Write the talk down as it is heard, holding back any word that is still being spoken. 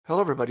Hello,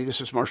 everybody. This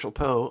is Marshall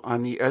Poe.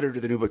 I'm the editor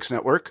of the New Books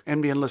Network.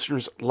 NBN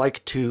listeners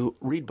like to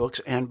read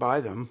books and buy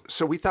them.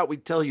 So we thought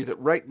we'd tell you that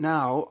right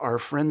now, our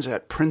friends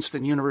at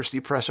Princeton University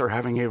Press are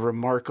having a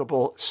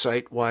remarkable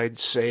site-wide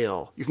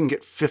sale. You can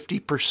get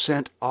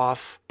 50%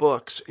 off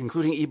books,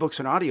 including ebooks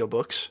and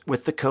audiobooks,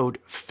 with the code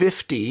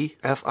 50,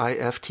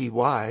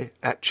 F-I-F-T-Y,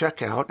 at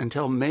checkout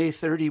until May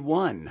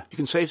 31. You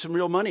can save some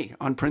real money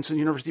on Princeton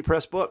University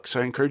Press books.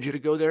 I encourage you to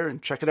go there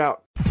and check it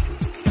out.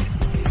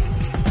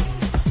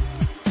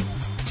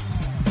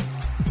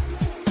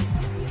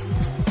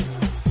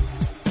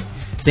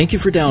 Thank you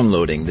for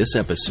downloading this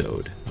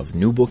episode of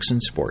New Books in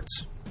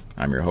Sports.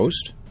 I'm your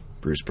host,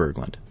 Bruce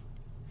Berglund.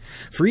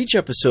 For each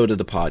episode of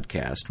the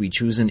podcast, we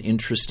choose an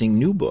interesting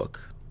new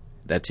book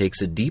that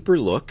takes a deeper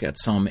look at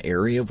some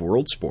area of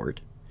world sport,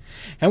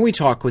 and we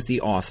talk with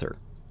the author.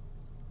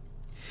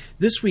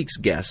 This week's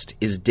guest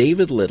is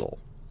David Little,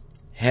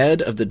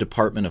 head of the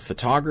Department of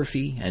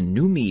Photography and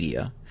New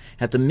Media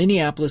at the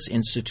Minneapolis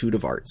Institute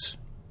of Arts.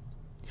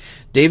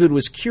 David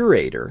was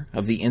curator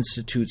of the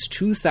Institute's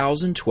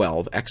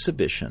 2012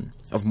 exhibition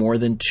of more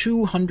than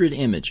 200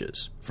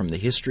 images from the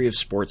history of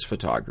sports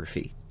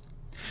photography,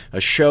 a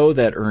show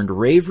that earned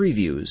rave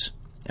reviews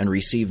and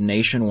received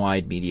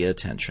nationwide media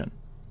attention.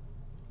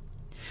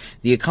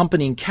 The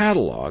accompanying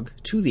catalog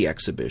to the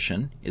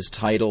exhibition is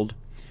titled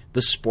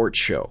The Sports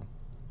Show: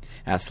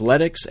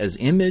 Athletics as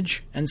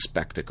Image and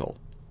Spectacle,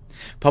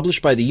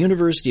 published by the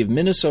University of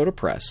Minnesota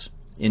Press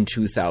in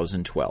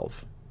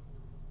 2012.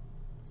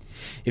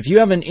 If you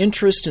have an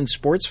interest in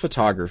sports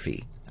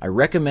photography, I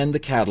recommend the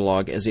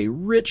catalog as a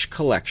rich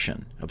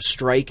collection of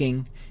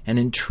striking and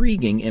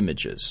intriguing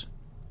images.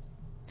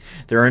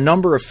 There are a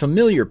number of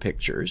familiar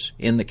pictures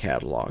in the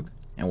catalog,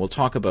 and we'll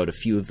talk about a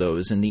few of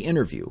those in the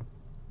interview.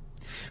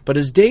 But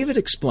as David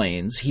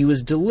explains, he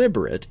was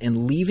deliberate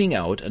in leaving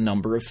out a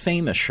number of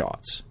famous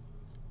shots.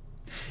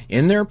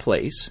 In their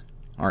place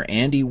are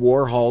Andy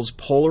Warhol's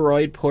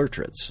Polaroid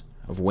portraits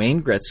of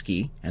Wayne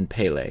Gretzky and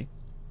Pele,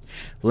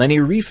 Leni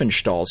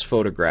Riefenstahl's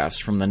photographs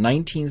from the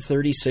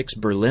 1936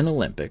 Berlin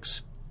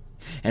Olympics,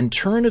 and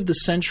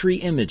turn-of-the-century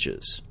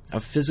images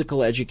of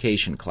physical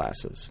education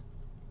classes.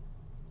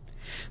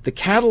 The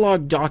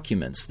catalog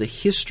documents the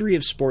history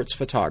of sports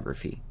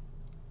photography,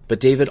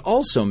 but David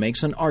also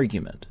makes an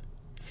argument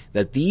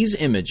that these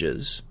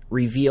images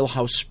reveal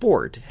how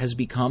sport has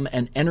become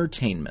an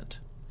entertainment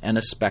and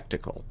a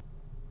spectacle.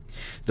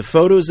 The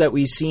photos that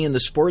we see in the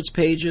sports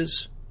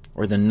pages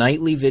or the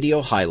nightly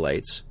video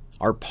highlights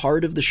are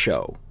part of the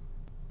show.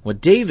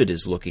 What David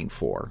is looking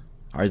for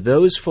are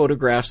those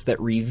photographs that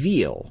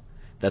reveal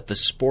that the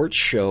sports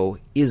show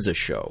is a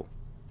show,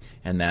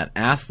 and that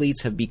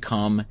athletes have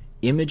become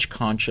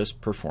image-conscious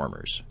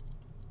performers.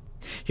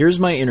 Here's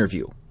my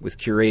interview with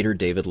curator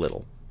David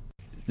Little.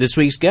 This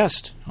week's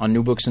guest on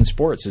New Books in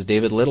Sports is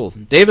David Little.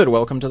 David,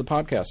 welcome to the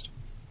podcast.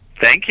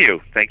 Thank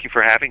you. Thank you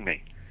for having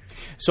me.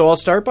 So I'll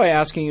start by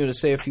asking you to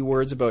say a few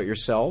words about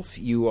yourself.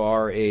 You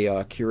are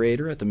a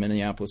curator at the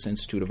Minneapolis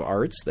Institute of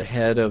Arts, the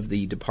head of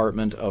the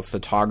Department of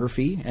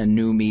Photography and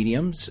New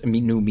Media.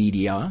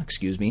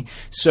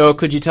 So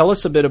could you tell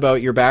us a bit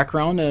about your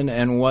background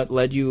and what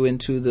led you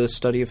into the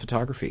study of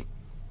photography?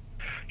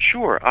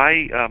 Sure.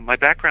 My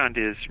background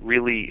is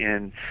really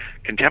in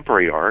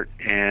contemporary art,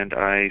 and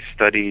I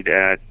studied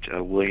at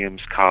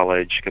Williams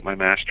College, got my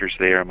master's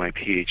there, my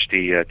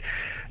PhD at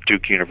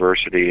Duke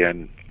University,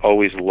 and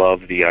always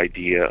loved the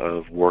idea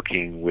of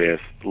working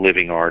with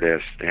living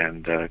artists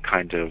and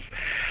kinds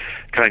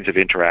of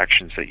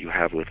interactions that you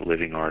have with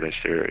living artists.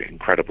 They're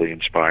incredibly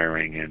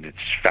inspiring, and it's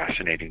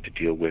fascinating to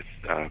deal with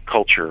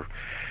culture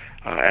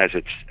as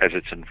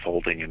it's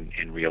unfolding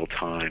in real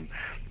time.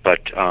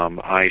 But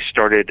I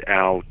started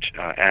out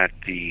at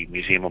the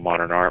Museum of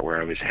Modern Art,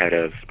 where I was head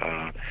of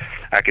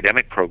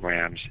academic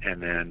programs,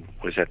 and then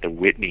was at the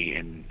Whitney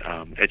in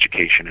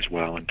education as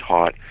well, and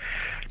taught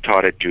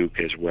at Duke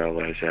as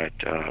well as at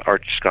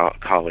Art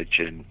College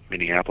in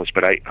Minneapolis.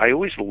 But I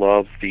always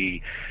loved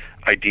the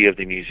idea of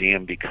the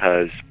museum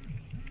because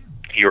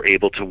you're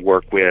able to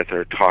work with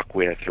or talk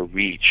with or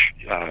reach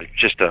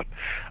just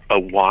a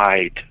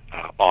wide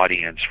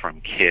audience,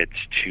 from kids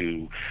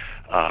to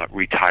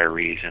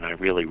retirees, and I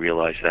really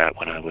realized that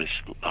when I was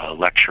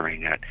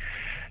lecturing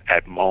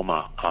at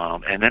MoMA.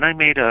 And then I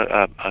made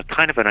a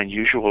kind of an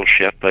unusual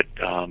shift, but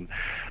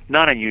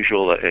not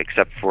unusual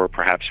except for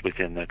perhaps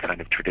within the kind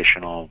of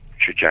traditional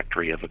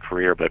trajectory of a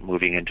career, but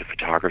moving into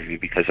photography,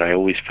 because I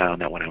always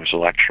found that when I was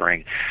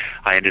lecturing,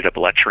 I ended up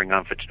lecturing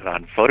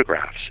on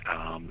photographs,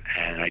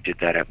 and I did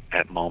that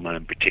at MoMA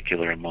in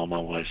particular, and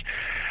MoMA was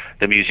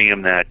the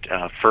museum that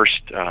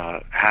first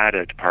had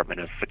a department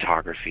of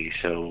photography,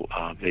 so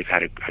they've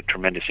had a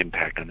tremendous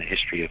impact on the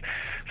history of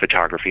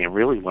photography, and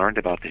really learned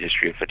about the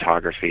history of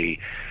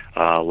photography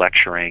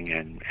lecturing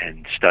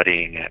and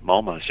studying at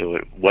MoMA. So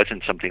it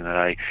wasn't something that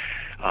I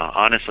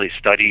honestly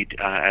studied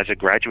as a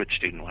graduate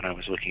student when I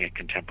was looking at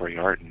contemporary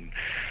art,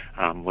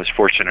 and was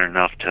fortunate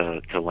enough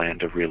to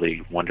land a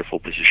really wonderful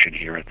position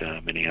here at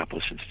the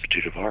Minneapolis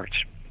Institute of Arts.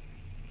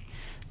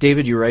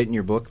 David, you write in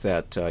your book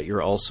that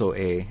you're also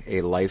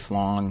a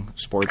lifelong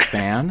sports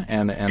fan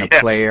and a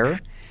player.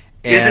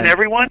 Isn't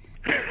everyone?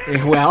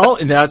 Well,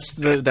 that's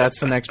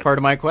the next part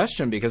of my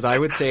question, because I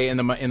would say in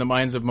the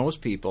minds of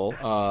most people,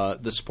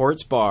 the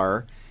sports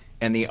bar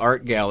and the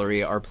art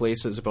gallery are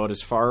places about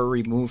as far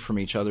removed from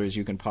each other as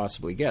you can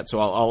possibly get. So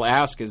I'll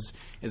ask, is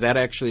that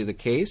actually the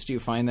case? Do you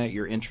find that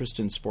your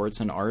interest in sports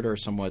and art are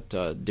somewhat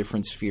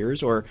different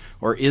spheres, or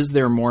is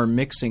there more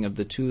mixing of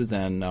the two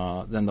than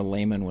the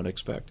layman would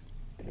expect?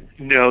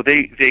 No,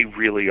 they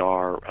really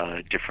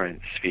are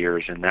different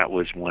spheres, and that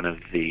was one of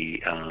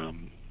the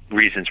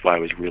reasons why I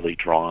was really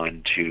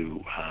drawn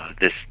to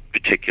this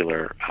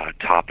particular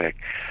topic.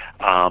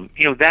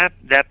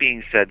 That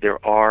being said,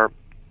 there are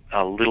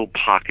little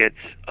pockets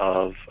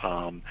of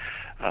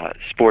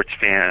sports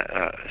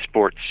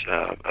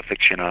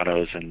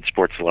aficionados and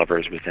sports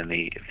lovers within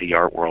the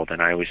art world,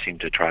 and I always seem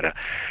to try to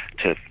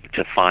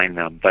find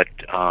them. But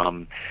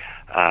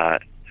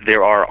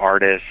there are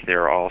artists.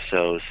 There are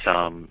also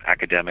some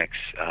academics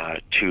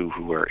too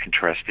who are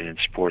interested in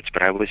sports.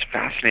 But I was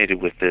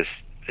fascinated with this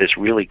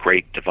really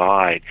great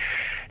divide.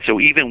 So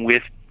even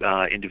with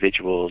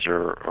individuals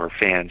or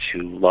fans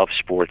who love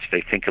sports,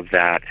 they think of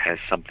that as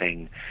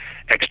something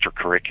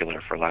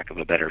extracurricular, for lack of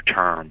a better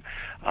term,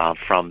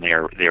 from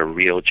their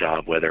real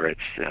job, whether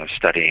it's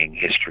studying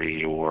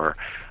history or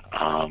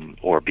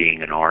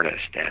being an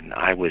artist. And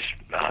I was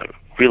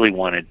really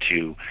wanted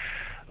to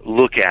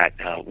look at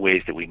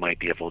ways that we might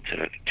be able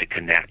to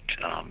connect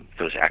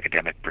those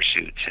academic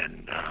pursuits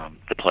and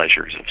the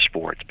pleasures of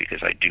sports, because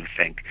I do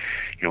think,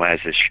 as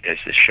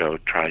this show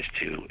tries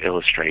to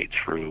illustrate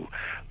through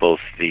both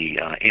the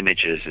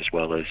images as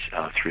well as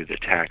through the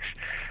text,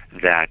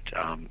 that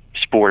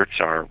sports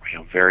are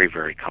very,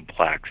 very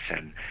complex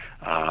and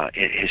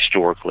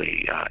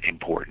historically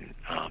important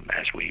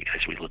as we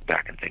look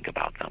back and think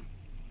about them.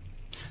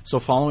 So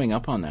following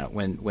up on that,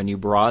 when you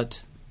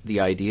brought the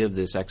idea of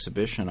this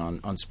exhibition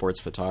on sports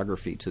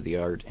photography to the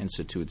Art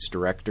Institute's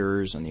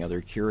directors and the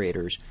other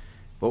curators,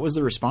 what was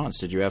the response?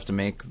 Did you have to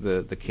make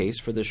the case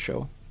for this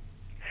show?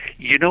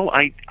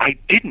 I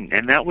didn't,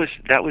 and that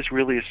was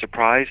really a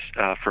surprise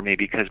for me,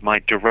 because my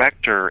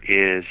director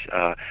is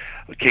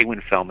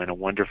Kaywin Feldman, a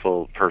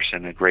wonderful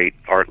person, a great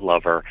art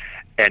lover,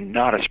 and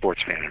not a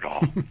sports fan at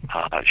all.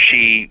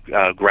 She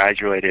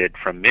graduated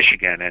from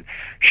Michigan, and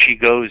she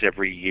goes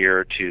every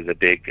year to the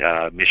big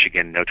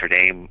Michigan Notre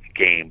Dame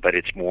game, but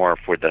it's more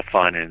for the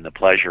fun and the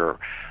pleasure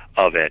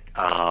of it.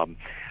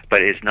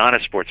 But is not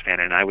a sports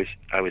fan, and I was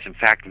in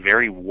fact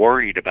very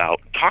worried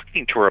about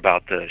talking to her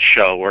about the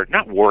show, or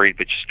not worried,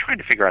 but just trying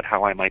to figure out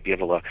how I might be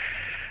able to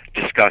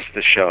discuss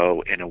the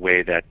show in a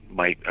way that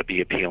might be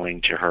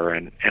appealing to her.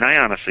 And I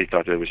honestly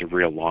thought that it was a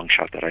real long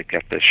shot that I'd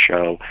get this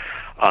show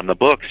on the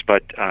books.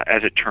 But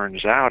as it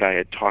turns out, I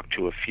had talked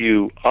to a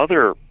few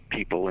other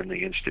people in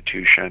the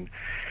institution,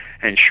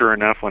 and sure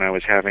enough, when I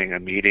was having a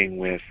meeting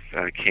with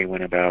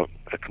Kaywin about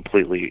a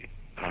completely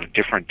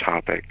different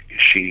topic,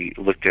 she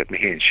looked at me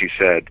and she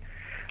said,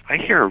 "I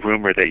hear a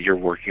rumor that you're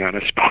working on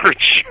a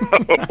sports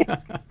show."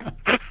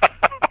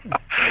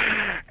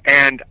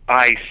 And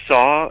I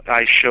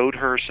showed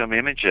her some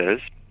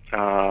images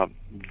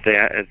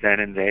then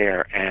and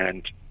there,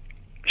 and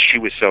she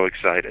was so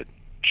excited.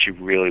 She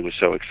really was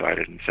so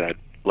excited and said,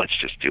 "Let's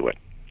just do it."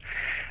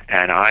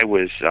 And I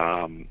was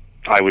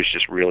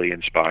just really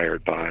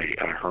inspired by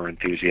her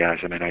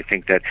enthusiasm, and I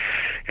think that,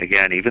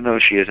 again, even though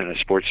she isn't a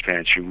sports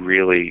fan, she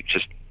really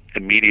just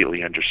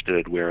immediately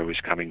understood where I was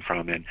coming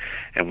from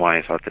and why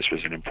I thought this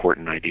was an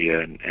important idea,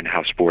 and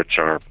how sports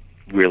are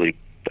really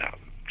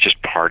just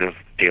part of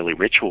daily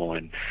ritual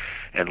and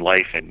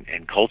life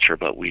and culture,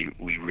 but we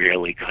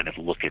rarely kind of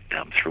look at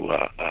them through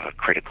a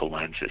critical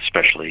lens,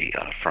 especially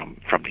from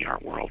the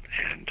art world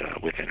and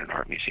within an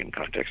art museum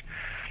context.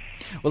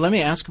 Well, let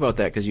me ask about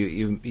that, because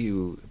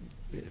you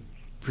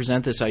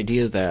present this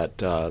idea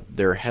that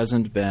there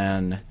hasn't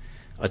been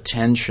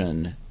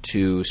attention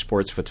to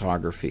sports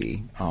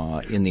photography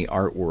in the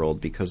art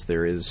world, because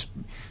there is,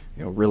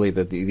 really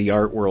the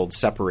art world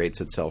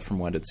separates itself from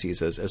what it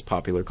sees as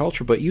popular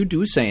culture. But you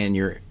do say in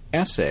your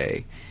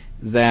essay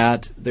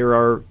that there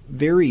are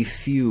very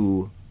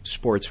few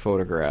sports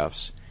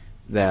photographs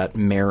that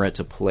merit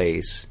a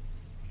place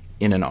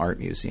in an art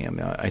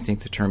museum. I think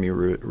the term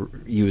you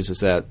use is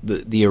that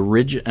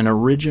an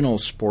original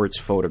sports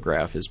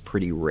photograph is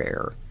pretty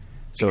rare.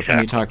 So exactly.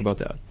 Can you talk about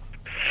that?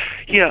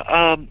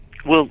 Yeah,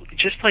 well,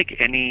 just like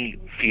any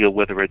field,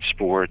 whether it's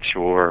sports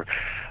or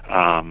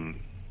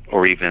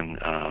even,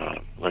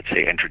 let's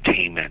say,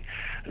 entertainment,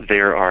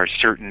 there are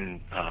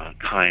certain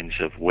kinds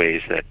of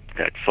ways that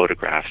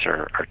photographs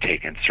are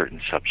taken,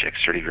 certain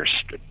subjects, sort of your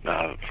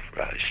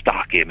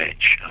stock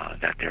image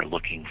that they're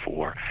looking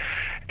for.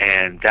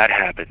 And that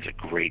happens a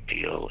great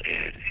deal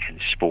in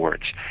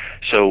sports.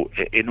 So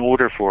in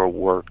order for a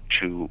work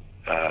to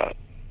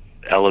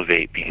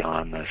elevate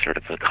beyond the sort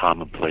of the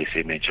commonplace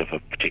image of a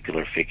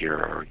particular figure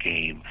or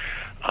game,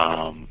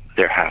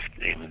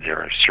 there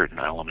are certain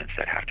elements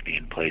that have to be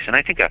in place. And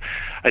I think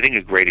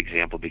a great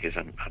example, because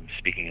I'm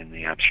speaking in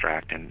the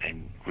abstract, and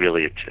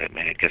really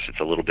I guess it's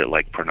a little bit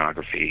like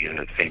pornography,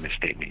 a famous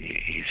statement,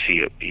 you see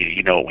it,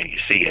 you know it when you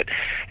see it.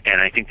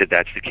 And I think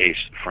that's the case,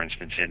 for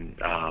instance, in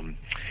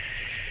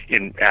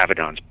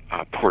Avedon's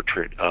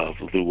portrait of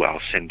Lou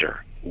Alcindor,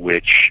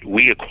 which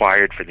we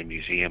acquired for the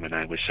museum, and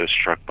I was so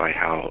struck by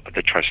how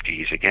the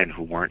trustees, again,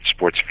 who weren't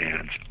sports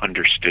fans,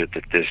 understood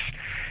that this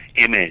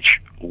image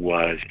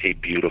was a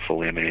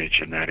beautiful image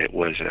and that it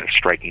was a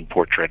striking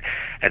portrait,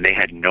 and they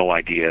had no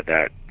idea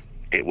that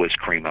it was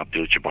Kareem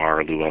Abdul-Jabbar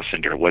or Lou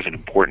Alcindor. It wasn't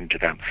important to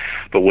them.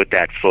 But what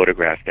that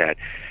photograph that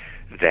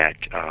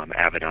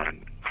Avedon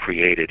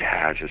created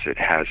has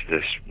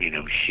this,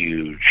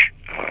 huge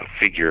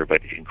figure, but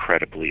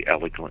incredibly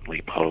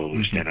elegantly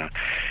posed in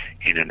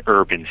an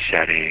urban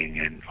setting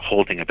and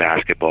holding a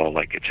basketball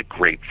like it's a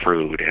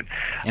grapefruit,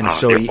 and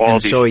so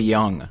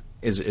young.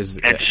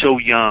 So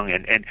young,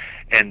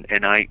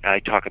 and I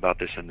talk about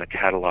this in the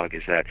catalog,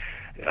 is that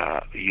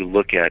you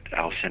look at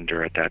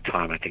Alcindor at that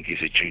time. I think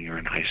he's a junior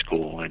in high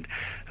school, and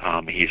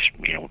he's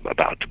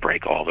about to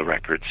break all the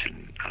records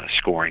in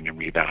scoring and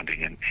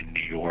rebounding in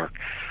New York.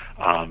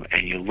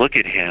 And you look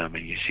at him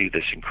and you see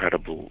this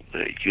incredible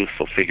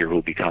youthful figure who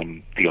will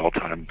become the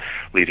all-time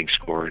leading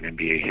scorer in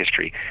NBA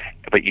history.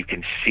 But you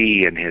can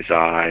see in his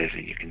eyes,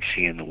 and you can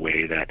see in the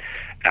way that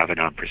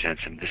Avedon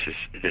presents him,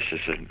 this is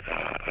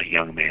a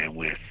young man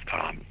with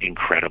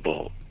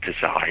incredible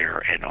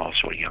desire, and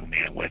also a young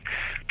man with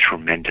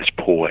tremendous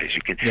poise.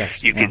 You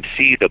can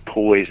see the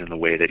poise in the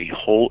way that he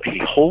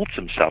holds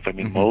himself. I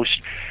mean, most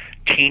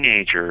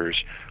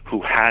teenagers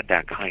who had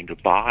that kind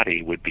of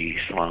body would be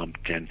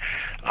slumped and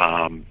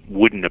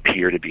wouldn't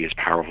appear to be as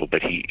powerful,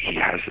 but he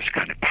has this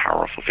kind of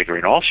powerful figure.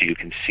 And also you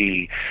can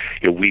see,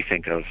 we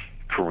think of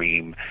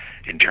Kareem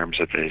in terms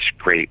of this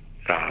great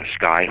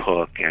sky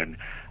hook, and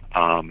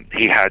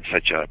he had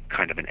such a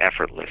kind of an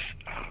effortless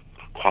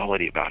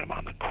quality about him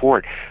on the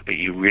court, but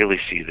you really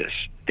see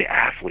the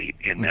athlete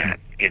in that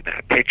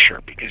picture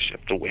because of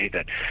the way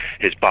that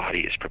his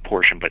body is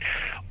proportioned. But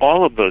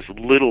all of those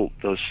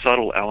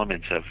subtle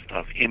elements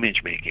of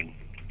image making,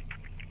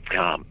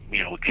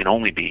 can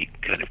only be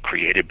kind of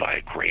created by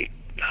a great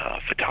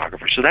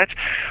photographer. So that's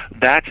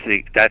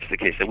the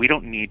case. That we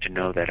don't need to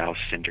know that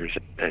Alcindor is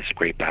a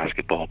great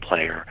basketball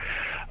player.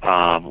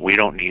 We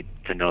don't need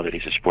to know that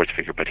he's a sports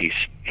figure, but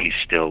it's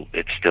still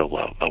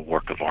a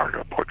work of art or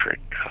a portrait.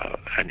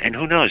 And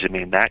who knows? I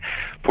mean, that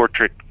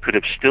portrait could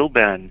have still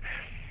been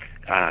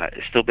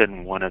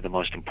one of the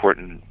most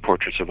important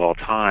portraits of all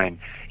time,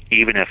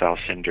 even if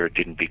Alcindor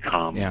didn't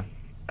become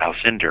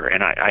Alcindor.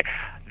 And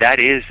that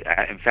is,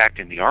 in fact,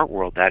 in the art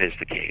world, that is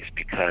the case,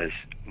 because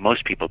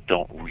most people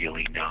don't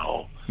really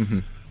know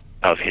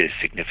of his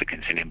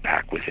significance and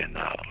impact within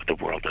the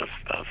world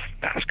of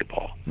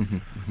basketball.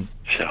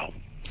 So.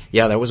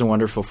 Yeah, that was a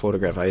wonderful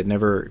photograph. I had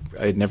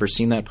never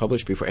seen that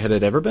published before. Had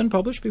it ever been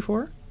published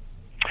before?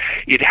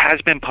 It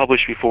has been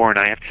published before, and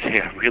I have to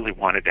say, I really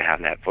wanted to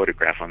have that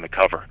photograph on the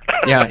cover.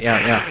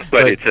 Yeah.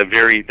 But it's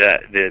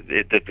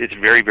it's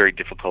very, very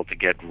difficult to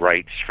get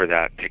rights for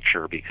that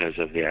picture because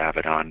of the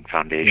Avedon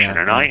Foundation.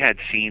 And I had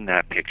seen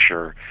that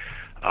picture.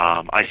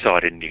 I saw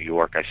it in New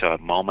York. I saw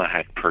MoMA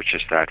had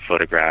purchased that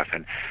photograph,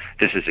 and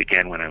this is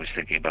again when I was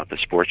thinking about the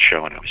sports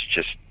show, and I was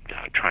just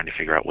trying to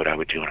figure out what I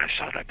would do, and I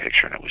saw that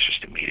picture, and it was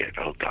just immediate.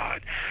 Oh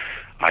God,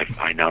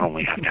 I not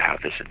only have to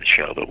have this in the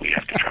show, but we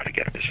have to try to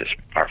get this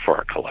for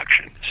our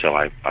collection. So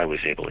I was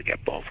able to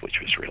get both,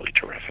 which was really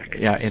terrific.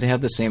 Yeah, it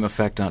had the same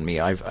effect on me.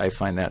 I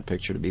find that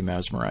picture to be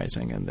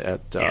mesmerizing, and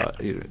that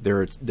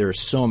there are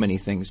so many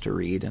things to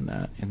read in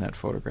that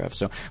photograph.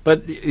 So,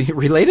 but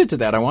related to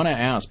that, I want to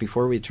ask,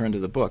 before we turn to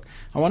the book,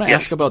 I want to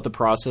ask about the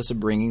process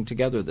of bringing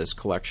together this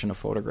collection of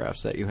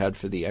photographs that you had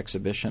for the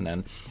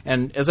exhibition.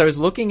 And as I was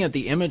looking at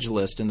the image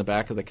list in the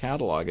back of the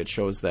catalog, it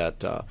shows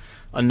that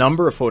a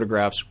number of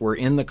photographs were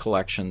in the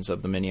collections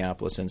of the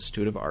Minneapolis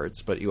Institute of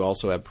Arts, but you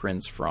also have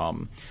prints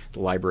from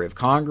the Library of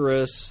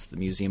Congress, the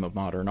Museum of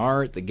Modern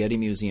Art, the Getty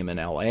Museum in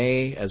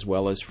L.A., as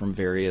well as from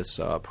various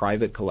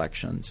private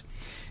collections.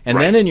 And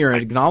then in your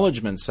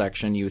acknowledgement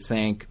section, you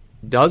thank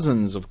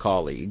dozens of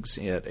colleagues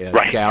at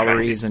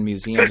galleries and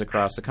museums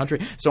across the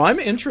country. So I'm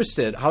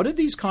interested, how did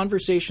these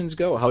conversations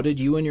go? How did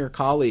you and your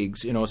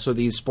colleagues, so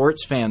these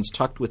sports fans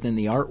tucked within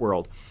the art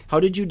world, how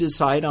did you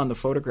decide on the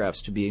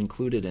photographs to be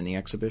included in the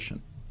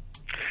exhibition?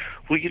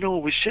 Well, it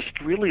was just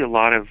really a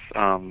lot of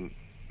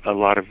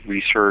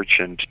research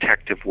and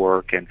detective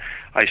work, and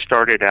I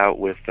started out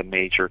with the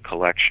major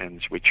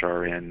collections, which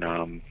are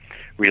in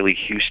really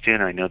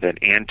Houston. I know that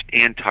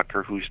Ann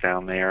Tucker, who's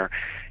down there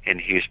in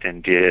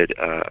Houston, did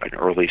an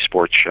early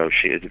sports show.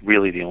 She is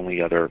really the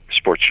only other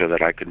sports show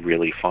that I could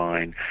really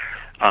find,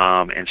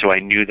 and so I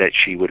knew that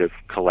she would have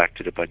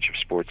collected a bunch of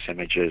sports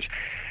images.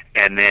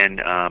 And then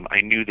I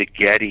knew that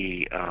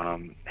Getty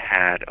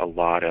had a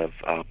lot of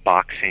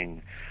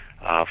boxing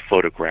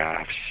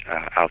photographs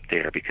out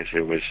there, because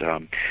there was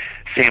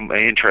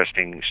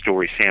interesting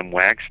story. Sam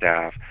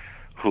Wagstaff,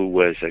 who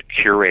was a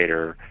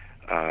curator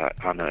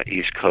on the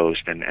East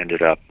Coast and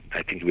ended up,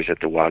 I think he was at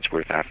the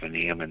Wadsworth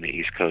Atheneum in the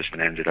East Coast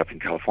and ended up in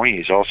California.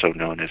 He's also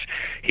known as,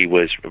 he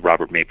was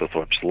Robert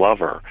Mapplethorpe's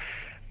lover,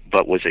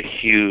 but was a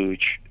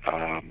huge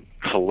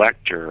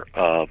collector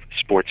of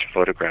sports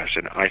photographs.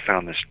 And I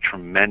found this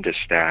tremendous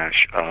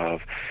stash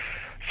of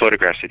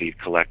photographs that he'd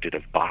collected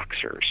of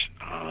boxers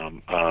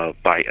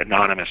by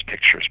anonymous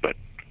pictures, but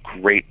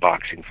great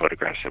boxing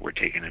photographs that were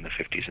taken in the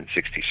 50s and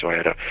 60s. So I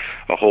had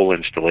a whole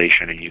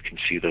installation, and you can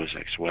see those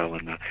as well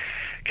in the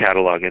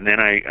catalog. And then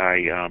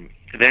I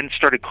then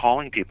started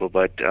calling people,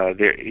 but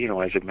there, you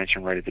know, as I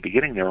mentioned right at the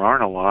beginning, there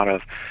aren't a lot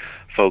of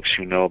folks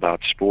who know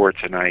about sports.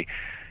 And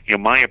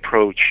my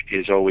approach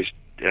is always,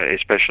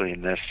 especially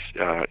in this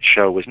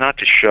show, was not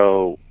to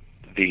show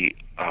the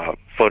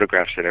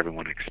photographs that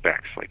everyone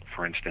expects. Like,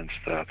 for instance,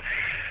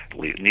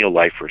 Neil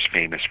Leifer's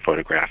famous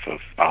photograph of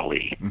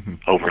Ali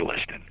over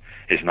Liston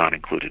is not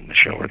included in the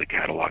show or the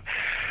catalog.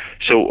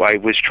 So I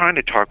was trying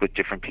to talk with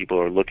different people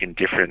or look in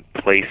different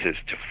places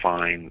to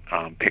find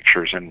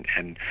pictures, and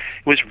it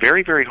was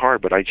very, very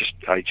hard. But I just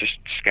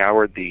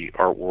scoured the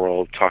art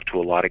world, talked to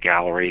a lot of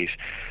galleries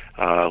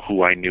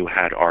who I knew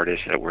had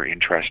artists that were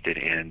interested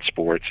in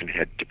sports and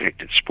had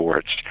depicted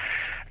sports,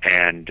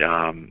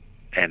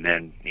 and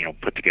then, you know,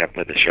 put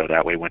together the show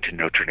that way. Went to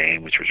Notre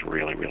Dame, which was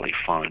really, really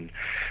fun.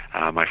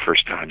 My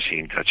first time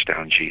seeing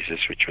Touchdown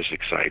Jesus, which was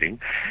exciting,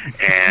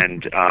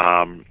 and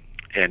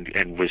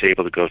was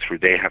able to go through.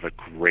 They have a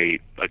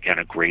great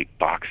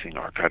boxing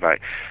archive.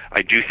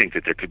 I do think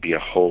that there could be a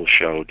whole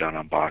show done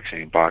on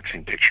boxing.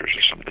 Boxing pictures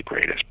are some of the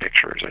greatest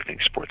pictures, I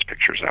think, sports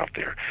pictures out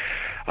there.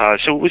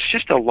 So it was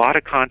just a lot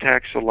of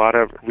contacts, a lot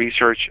of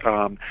research.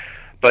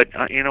 But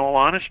in all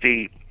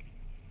honesty,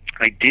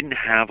 I didn't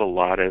have a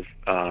lot of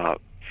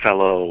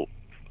fellow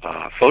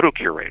photo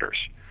curators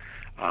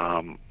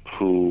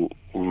who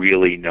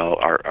really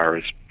are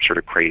as sort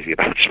of crazy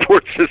about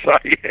sports as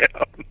I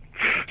am.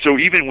 So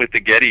even with the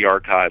Getty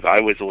archive,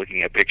 I was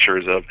looking at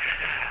pictures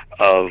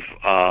of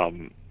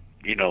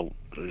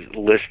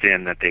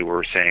Liston that they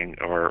were saying,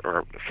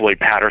 or Floyd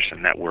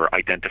Patterson that were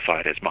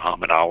identified as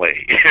Muhammad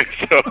Ali.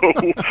 So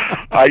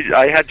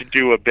I had to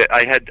do a bit.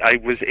 I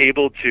was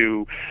able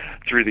to,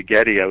 through the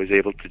Getty, I was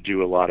able to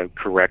do a lot of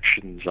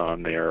corrections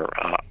on their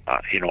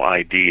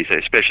IDs,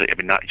 especially, I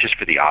mean, not just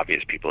for the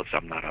obvious people.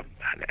 I'm not an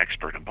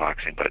expert in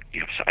boxing, but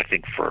so I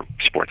think for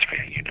sports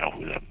fans, you know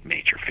who the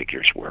major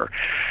figures were,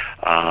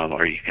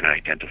 or you can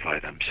identify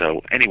them.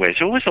 So anyway,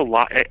 so it was a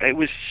lot. It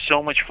was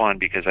so much fun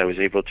because I was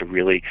able to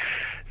really.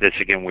 That's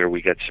again where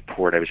we get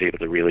support. I was able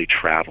to really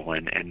travel,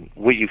 and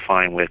what you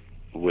find with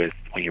when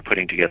you're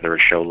putting together a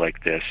show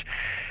like this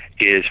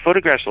is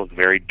photographs look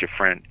very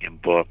different in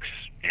books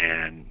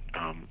and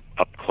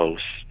up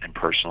close and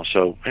personal.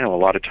 So a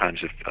lot of times,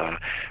 if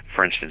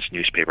for instance,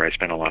 newspaper, I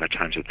spent a lot of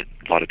time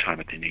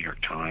at the New York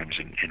Times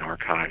and in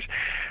archives,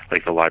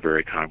 like the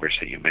Library of Congress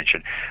that you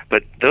mentioned.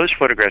 But those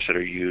photographs that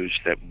are used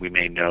that we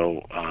may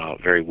know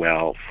very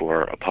well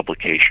for a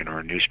publication or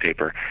a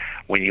newspaper,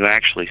 when you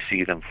actually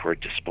see them for a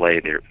display,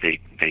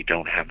 they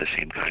don't have the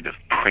same kind of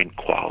print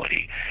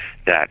quality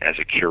that as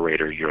a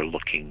curator you're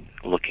looking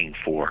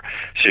for.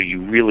 So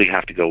you really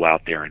have to go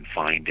out there and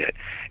find it.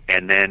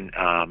 And then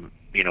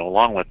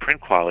along with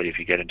print quality, if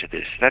you get into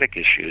the aesthetic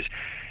issues,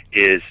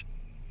 is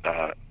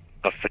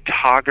a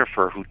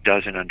photographer who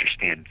doesn't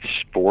understand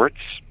sports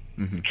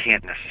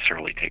can't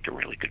necessarily take a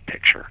really good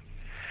picture.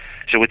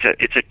 So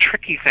it's a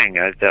tricky thing.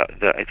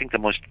 I think the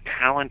most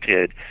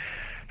talented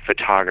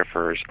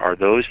photographers are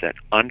those that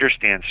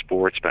understand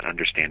sports but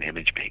understand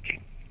image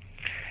making,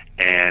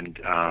 and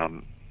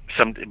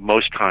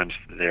most times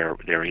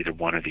they're either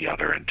one or the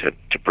other, and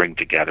to bring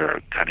together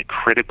a kind of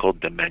critical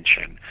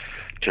dimension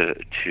to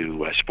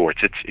sports.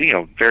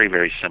 It's very,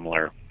 very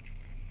similar,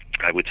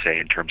 I would say,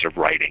 in terms of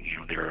writing.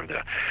 There are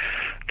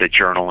the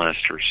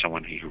journalist or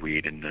someone who you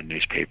read in the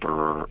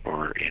newspaper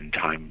or in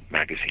Time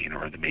magazine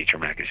or the major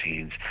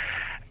magazines,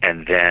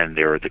 and then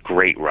there are the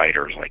great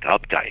writers like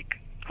Updike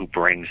who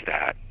brings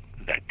that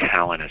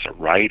talent as a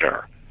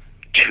writer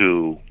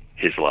to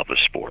his love of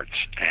sports,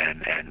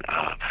 and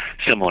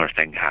similar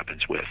thing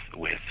happens with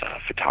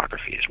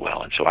photography as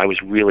well. And so I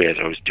was really, as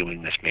I was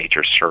doing this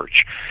major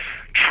search,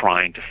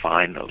 trying to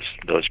find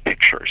those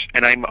pictures.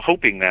 And I'm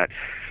hoping that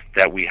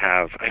we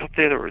have. I hope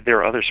there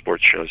are other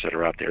sports shows that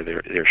are out there.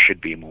 There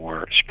should be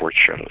more sports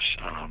shows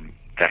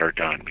that are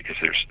done, because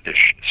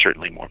there's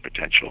certainly more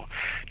potential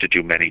to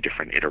do many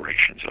different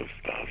iterations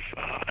of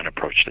an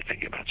approach to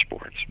thinking about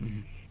sports.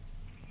 Mm-hmm.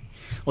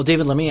 Well,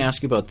 David, let me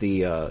ask you about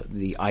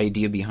the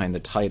idea behind the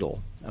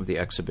title of the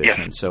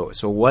exhibition. Yes.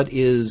 So what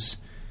is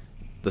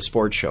the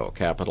sports show,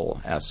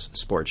 capital S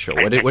sports show?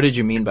 What did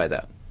you mean by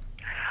that?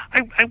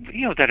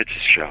 That it's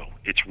a show.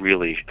 It's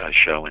really a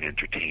show and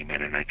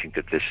entertainment, and I think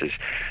that this is,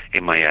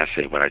 in my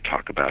essay, what I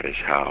talk about is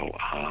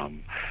how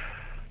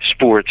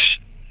sports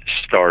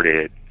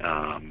started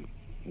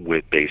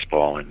with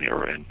baseball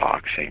and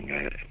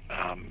boxing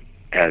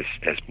as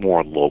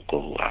more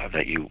local,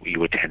 that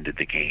you attended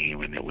the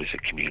game and it was a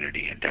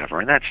community endeavor,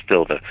 and that's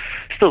still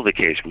the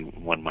case.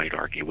 One might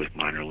argue with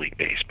minor league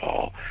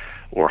baseball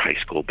high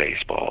school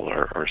baseball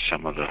or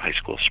some of the high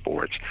school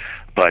sports.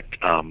 But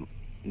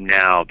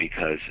now,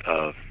 because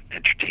of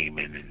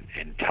entertainment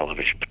and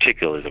television,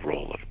 particularly the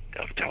role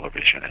of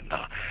television and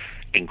the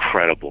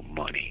incredible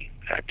money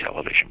that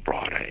television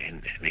brought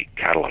in the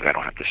catalog. I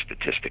don't have the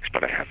statistics,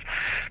 but I have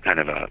kind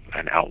of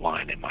an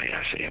outline in my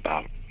essay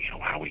about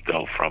how we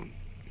go from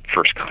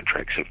first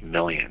contracts of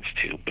millions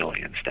to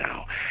billions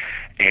now.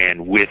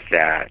 And with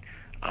that,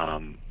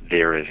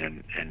 there is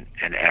an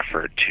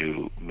effort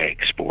to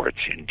make sports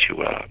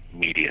into a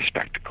media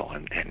spectacle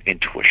and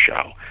into a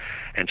show.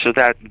 And so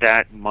that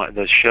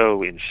the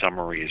show, in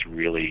summary, is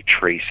really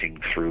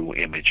tracing through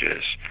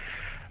images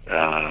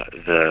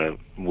the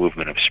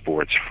movement of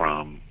sports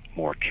from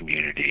more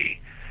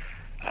community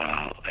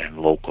and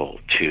local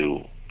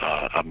to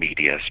a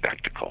media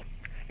spectacle,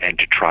 and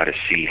to try to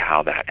see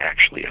how that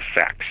actually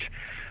affects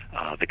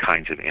the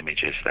kinds of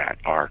images that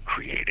are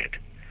created.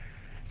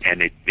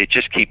 And it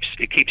just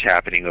keeps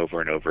happening over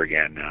and over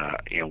again.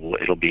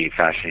 It'll be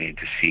fascinating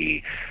to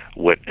see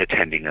what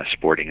attending a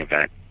sporting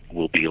event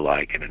will be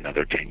like in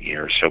another 10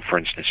 years. So, for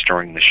instance,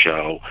 during the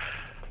show,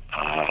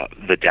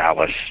 the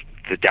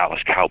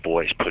Dallas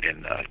Cowboys put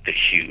in the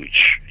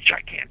huge,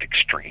 gigantic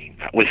screen.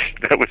 That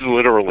was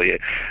literally,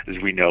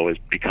 as we know, is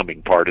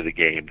becoming part of the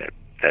game.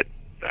 That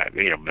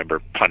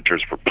remember,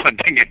 punters were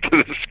punting into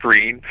the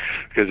screen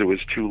because it was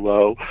too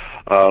low.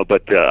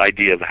 But the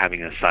idea of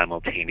having a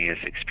simultaneous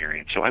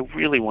experience. So I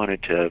really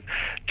wanted to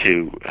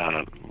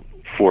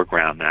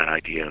foreground that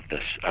idea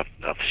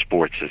of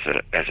sports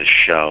as a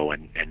show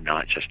and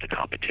not just a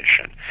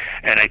competition.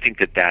 And I think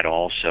that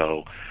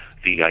also,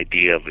 the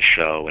idea of a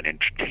show and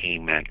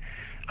entertainment,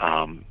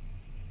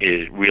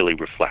 really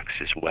reflects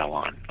as well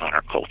on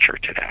our culture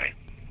today.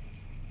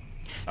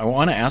 I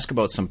want to ask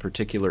about some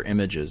particular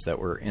images that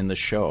were in the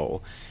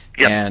show,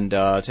 yep. And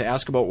to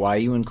ask about why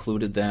you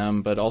included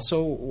them, but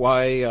also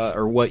why,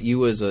 or what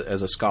you as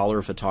a scholar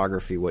of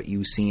photography, what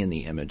you see in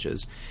the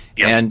images.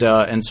 Yep.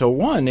 And so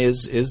one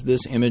is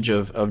this image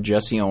of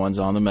Jesse Owens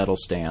on the medal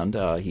stand.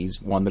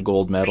 He's won the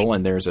gold medal,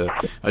 and there's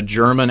a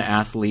German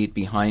athlete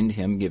behind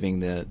him giving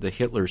the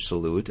Hitler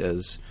salute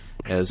as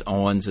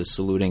Owens is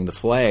saluting the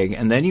flag.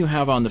 And then you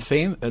have on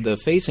the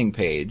facing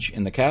page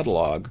in the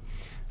catalog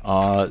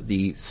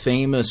the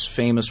famous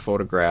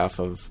photograph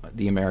of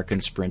the American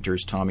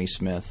sprinters Tommy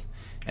Smith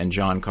and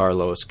John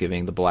Carlos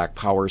giving the Black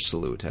Power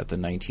salute at the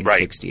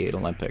 1968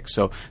 Olympics.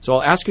 So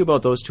I'll ask you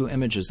about those two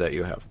images that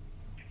you have.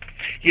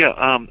 Yeah,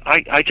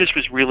 I just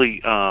was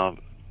really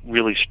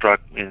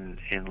struck in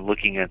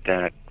looking at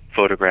that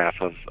photograph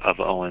of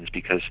Owens,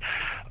 because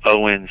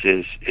Owens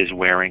is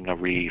wearing a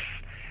wreath,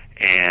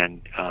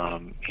 and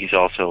he's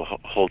also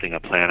holding a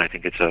plant. I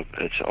think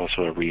it's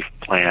also a wreath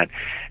plant,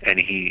 and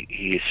he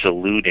is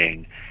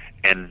saluting.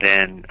 And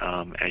then,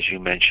 as you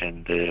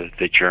mentioned,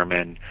 the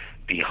German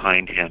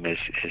behind him is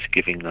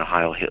giving the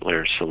Heil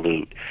Hitler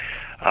salute.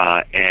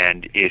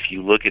 And if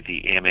you look at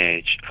the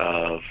image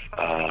of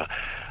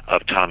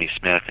Tommy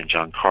Smith and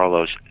John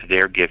Carlos,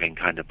 they're giving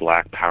kind of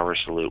Black Power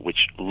salute,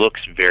 which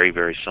looks very,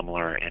 very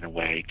similar in a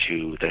way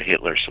to the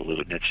Hitler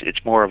salute. And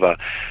it's more of a,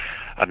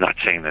 I'm not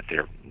saying that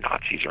they're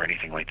Nazis or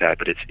anything like that,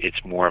 but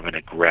it's more of an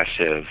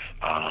aggressive,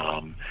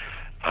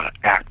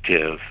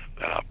 active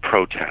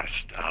protest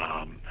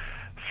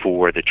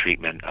for the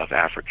treatment of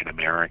African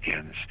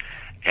Americans.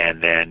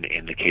 And then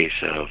in the case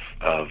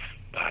of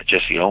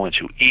Jesse Owens,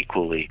 who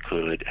equally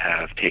could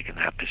have taken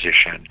that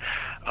position,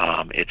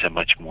 it's a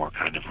much more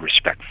kind of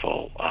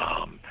respectful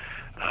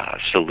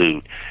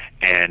salute.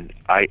 And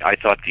I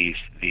thought these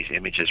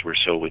images were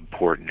so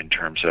important in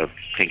terms of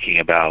thinking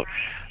about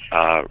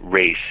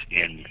race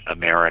in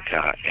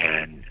America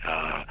and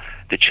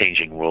the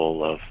changing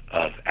role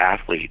of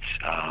athletes.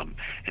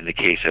 In the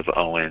case of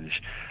Owens,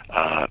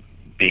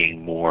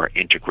 being more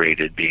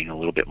integrated, being a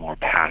little bit more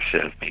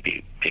passive,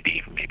 maybe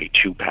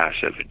too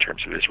passive in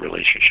terms of his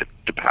relationship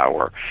to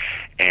power,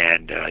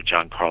 and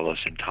John Carlos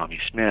and Tommy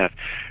Smith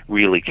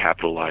really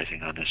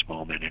capitalizing on this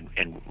moment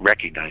and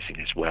recognizing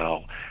as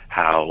well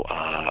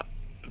how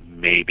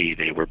maybe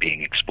they were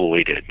being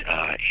exploited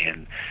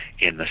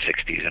in the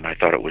 60s, and I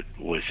thought it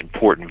was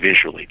important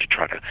visually to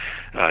try to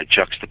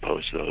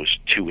juxtapose those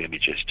two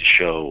images to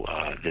show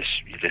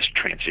this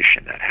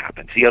transition that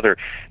happens. The other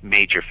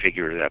major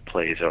figure that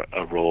plays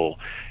a role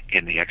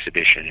in the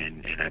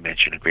exhibition, and I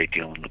mention a great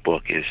deal in the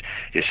book, is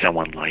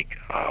someone like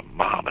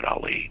Muhammad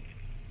Ali,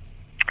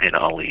 and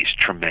Ali's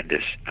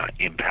tremendous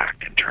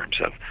impact in terms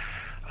of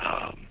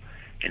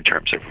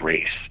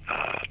race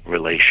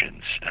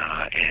relations,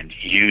 and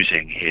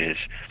using his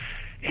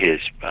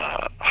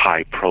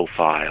high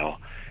profile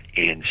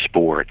in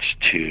sports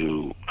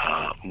to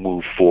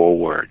move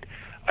forward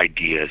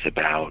ideas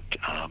about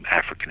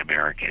African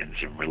Americans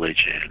and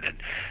religion,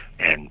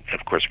 and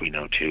of course we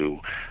know too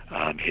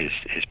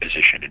his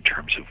position in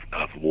terms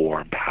of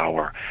war and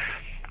power.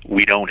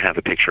 We don't have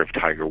a picture of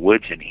Tiger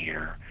Woods in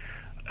here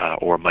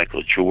or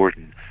Michael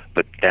Jordan,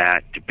 but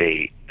that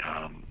debate,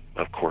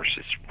 of course,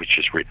 which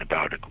is written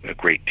about a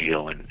great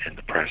deal in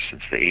the press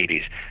since the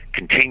 80s,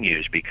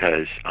 continues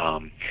because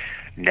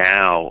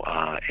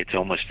now it's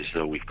almost as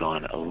though we've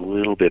gone a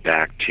little bit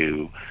back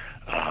to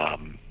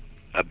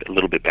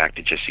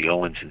Jesse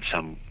Owens in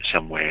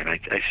some way. And I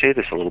say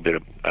this a little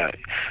bit.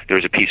 There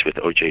was a piece with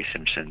O.J.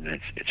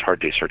 Simpson. It's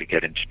hard to sort of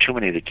get into too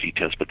many of the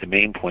details, but the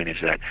main point is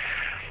that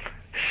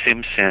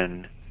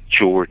Simpson,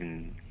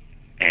 Jordan,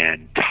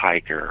 and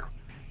Tiger,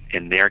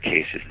 in their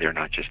cases, they're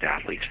not just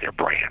athletes; they're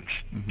brands,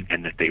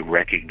 and that they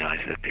recognize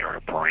that they're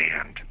a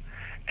brand,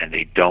 and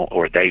they don't,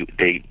 or they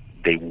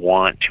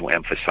want to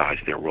emphasize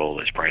their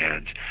role as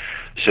brands.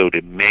 So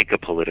to make a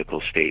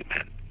political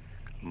statement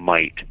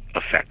might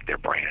affect their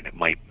brand. It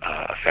might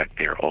affect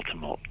their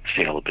ultimate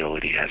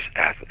saleability as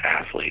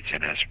athletes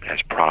and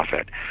as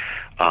profit.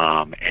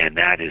 And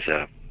that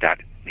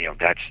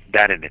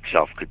in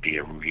itself could be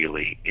a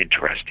really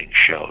interesting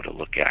show to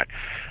look at,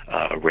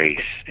 race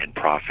and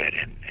profit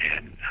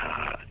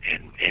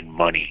and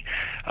money.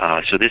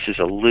 So this is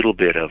a little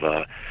bit of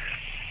a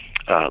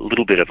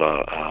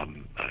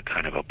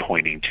kind of a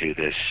pointing to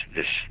this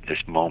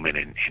moment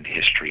in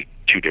history,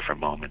 two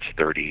different moments,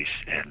 30s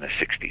and the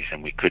 60s,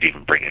 and we could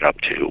even bring it up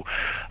to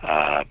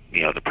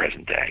the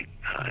present day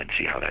and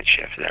see how that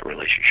shifts, that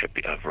relationship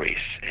of race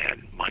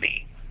and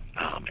money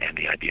and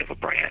the idea of a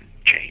brand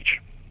change.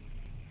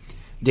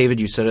 David,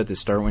 you said at the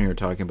start when you were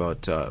talking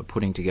about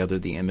putting together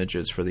the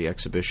images for the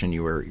exhibition,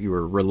 you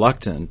were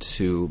reluctant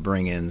to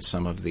bring in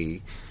some of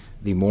the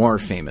more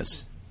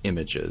famous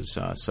images,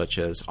 such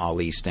as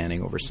Ali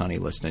standing over Sonny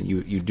Liston.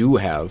 You do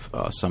have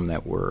some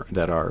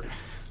that are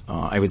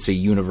I would say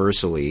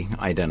universally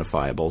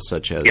identifiable,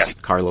 such as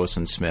Carlos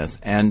and Smith.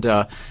 And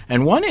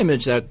one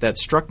image that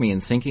struck me in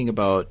thinking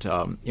about,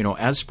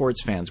 as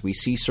sports fans, we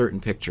see certain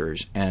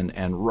pictures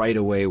and right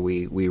away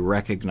we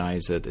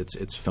recognize it.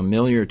 It's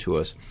familiar to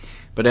us.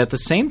 But at the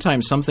same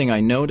time, something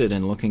I noted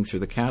in looking through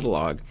the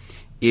catalog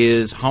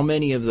is how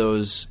many of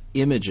those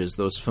images,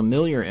 those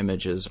familiar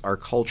images, are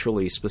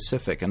culturally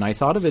specific. And I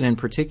thought of it in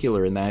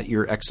particular in that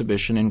your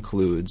exhibition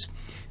includes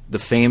the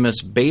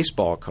famous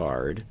baseball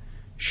card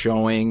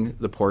showing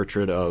the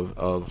portrait of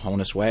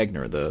Honus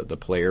Wagner, the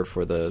player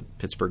for the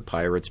Pittsburgh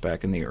Pirates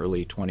back in the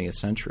early 20th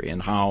century,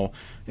 and how,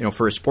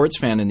 for a sports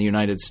fan in the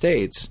United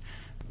States,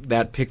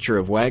 that picture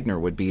of Wagner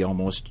would be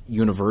almost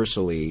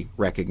universally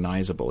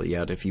recognizable.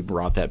 Yet if you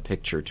brought that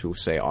picture to,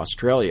 say,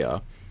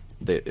 Australia,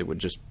 it would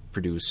just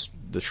produce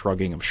the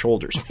shrugging of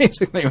shoulders,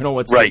 basically.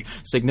 What's the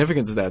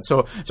significance of that?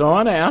 So I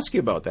want to ask you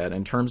about that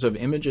in terms of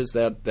images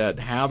that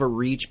have a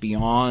reach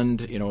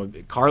beyond,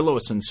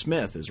 Carlos and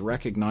Smith is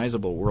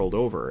recognizable world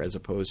over as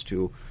opposed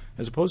to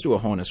a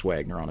Honus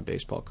Wagner on a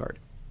baseball card.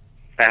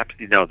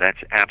 No, that's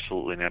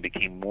absolutely, and I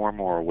became more and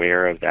more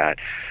aware of that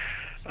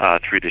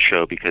through the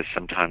show, because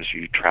sometimes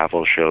you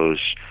travel shows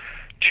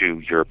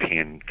to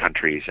European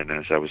countries, and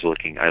as I was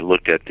looking, I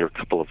looked at there are a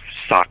couple of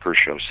soccer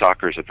shows.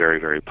 Soccer is a very,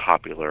 very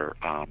popular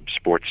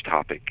sports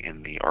topic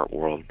in the art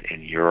world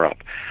in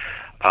Europe,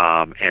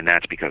 and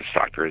that's because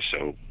soccer is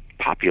so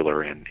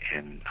popular in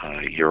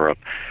Europe.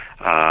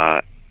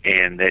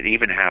 And that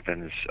even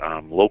happens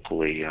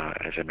locally.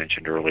 As I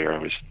mentioned earlier, I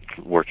was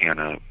working on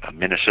a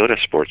Minnesota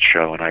sports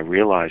show, and I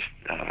realized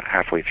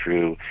halfway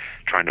through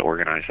trying to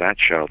organize that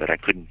show that I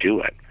couldn't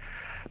do it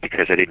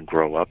because I didn't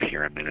grow up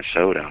here in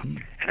Minnesota,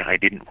 and I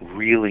didn't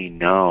really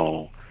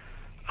know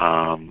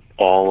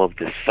all of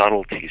the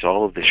subtleties,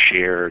 all of the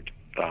shared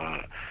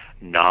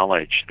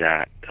knowledge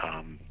that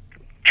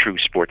true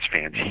sports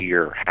fans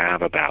here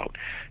have about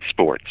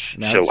sports.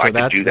 I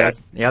could do that.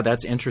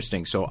 That's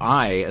interesting. So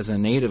I, as a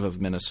native of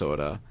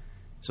Minnesota,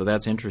 so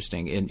that's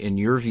interesting. In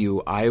your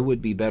view, I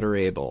would be better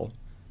able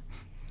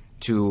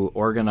to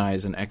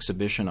organize an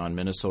exhibition on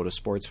Minnesota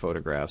sports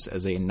photographs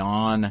as a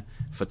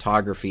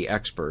non-photography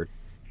expert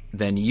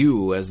than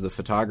you as the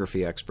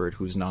photography expert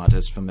who's not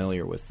as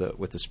familiar with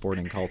the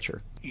sporting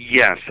culture.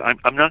 Yes,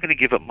 I'm not going to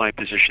give up my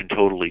position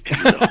totally to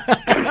you, though.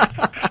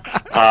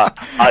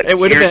 It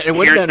would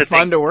have been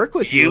fun to work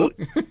with you.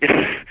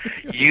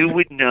 You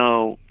would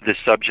know the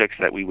subjects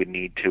that we would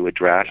need to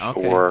address,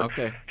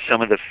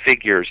 some of the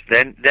figures.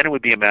 Then it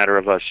would be a matter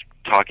of us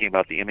talking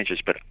about the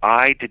images. But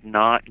I did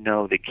not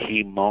know the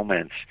key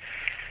moments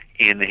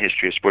in the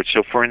history of sports.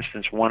 So, for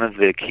instance, one of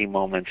the key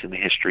moments in the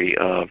history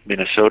of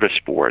Minnesota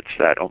sports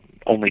that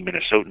only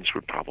Minnesotans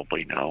would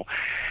probably know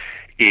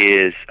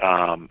is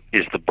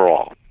the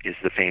brawl, is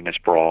the famous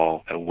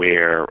brawl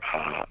where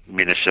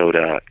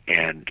Minnesota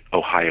and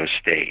Ohio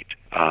State.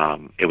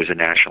 It was a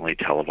nationally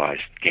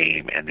televised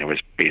game, and there was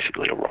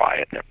basically a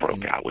riot that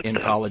broke out in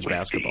college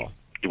basketball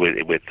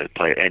with the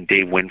player, and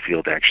Dave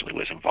Winfield actually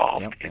was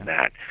involved in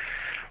that.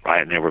 Right,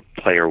 and the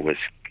player was,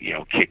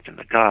 kicked in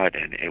the gut,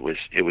 and it was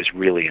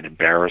really an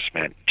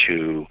embarrassment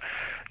to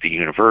the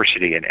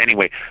university. And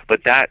anyway,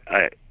 but that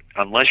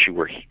unless you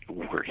were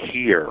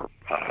here,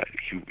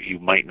 you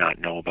might not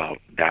know about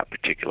that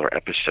particular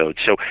episode.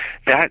 So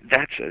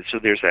so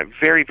there's that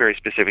very, very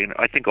specific. And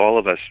I think all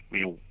of us,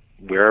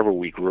 wherever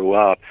we grew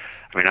up,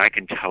 I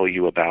can tell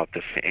you about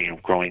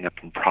growing up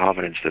in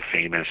Providence, the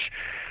famous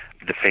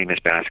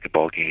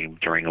basketball game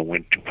during the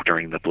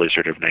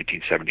blizzard of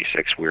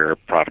 1976, where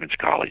Providence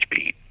College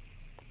beat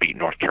beat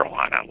North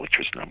Carolina, which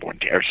was number one,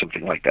 or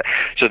something like that.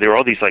 So there are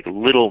all these like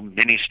little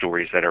mini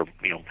stories that are,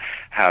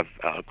 have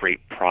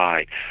great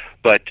pride.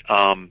 But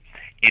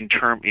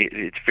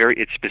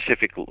it's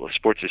specific.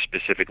 Sports is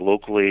specific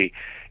locally.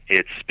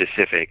 It's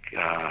specific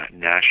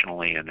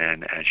nationally, and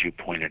then, as you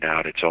pointed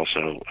out, it's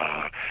also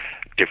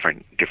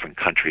different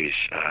countries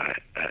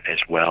as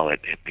well.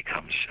 It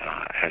becomes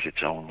has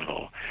its own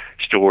little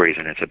stories,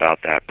 and it's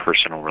about that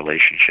personal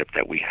relationship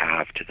that we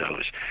have to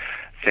those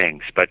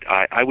things. But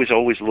I was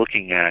always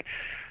looking at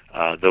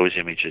those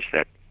images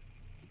that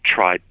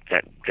tried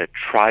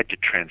to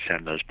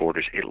transcend those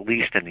borders, at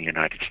least in the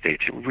United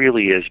States. It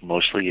really is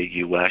mostly a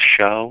U.S.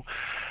 show,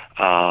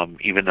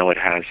 even though it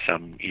has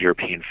some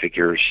European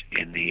figures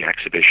in the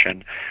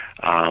exhibition,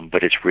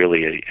 but it's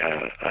really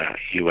a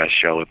U.S.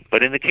 show.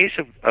 But in the case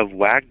of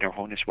Wagner,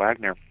 Honus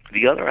Wagner,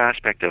 the other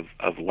aspect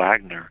of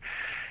Wagner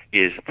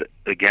is,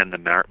 again,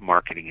 the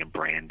marketing and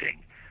branding.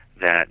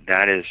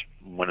 That is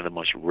one of the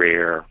most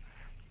rare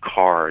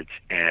cards,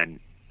 and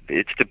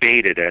it's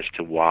debated as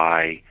to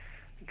why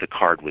the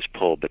card was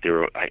pulled, but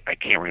I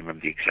can't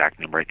remember the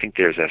exact number. I think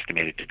there's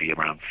estimated to be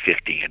around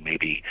 50, and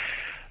maybe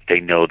they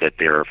know that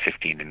there are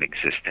 15 in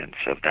existence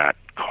of that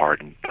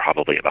card, and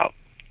probably about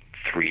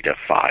 3 to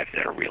 5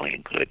 that are really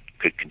in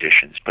good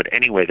conditions. But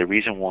anyway, the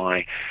reason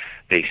why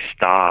they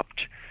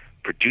stopped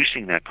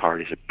producing that card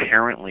is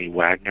apparently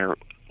Wagner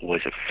was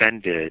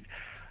offended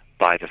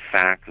by the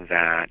fact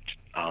that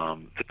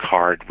the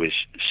card was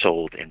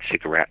sold in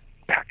cigarette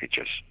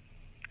packages.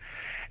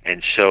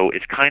 And so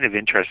it's kind of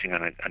interesting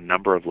on a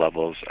number of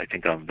levels. I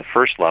think on the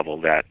first level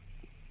that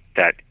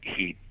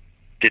he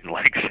didn't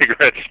like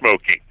cigarette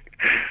smoking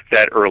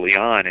that early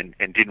on,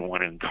 and didn't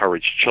want to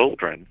encourage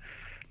children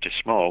to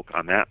smoke.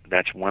 On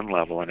that's one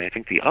level. And I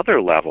think the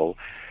other level,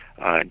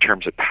 in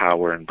terms of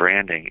power and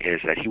branding, is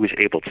that he was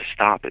able to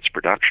stop its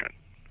production.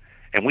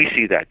 And we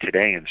see that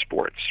today in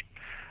sports.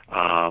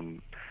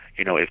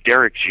 If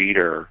Derek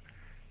Jeter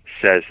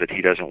says that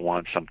he doesn't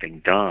want something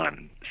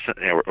done,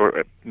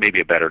 or maybe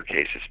a better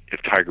case is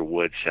if Tiger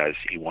Woods says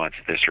he wants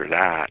this or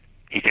that,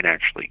 he can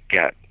actually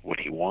get what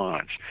he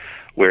wants.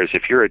 Whereas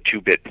if you're a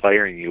 2-bit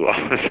player and you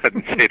all of a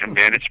sudden say to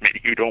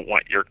management, you don't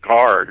want your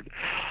card,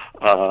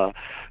 I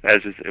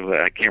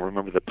can't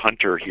remember the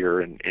punter here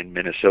in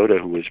Minnesota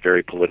who was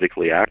very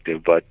politically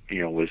active, but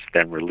was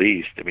then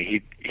released. I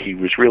mean, he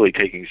was really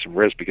taking some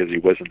risk because he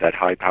wasn't that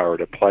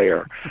high-powered a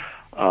player.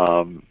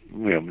 No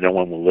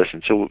one will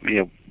listen. So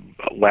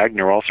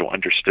Wagner also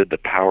understood the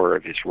power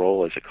of his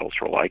role as a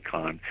cultural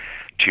icon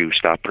to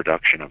stop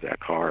production of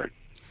that card.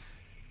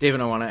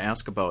 David, I want to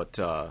ask about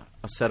a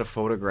set of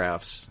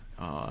photographs.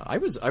 I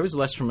was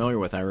less familiar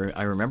with. I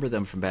remember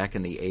them from back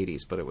in the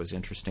 80s, but it was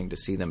interesting to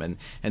see them.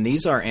 And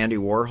these are Andy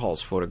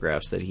Warhol's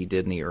photographs that he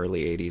did in the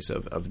early 80s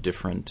of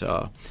different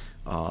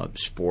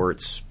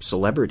sports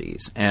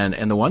celebrities.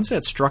 And the ones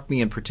that struck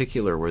me in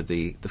particular were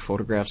the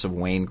photographs of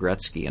Wayne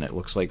Gretzky, and it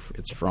looks like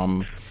it's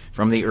from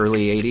the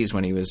early 80s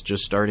when he was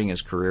just starting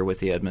his career with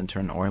the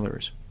Edmonton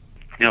Oilers.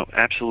 No,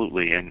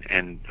 absolutely.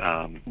 And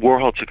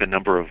Warhol took a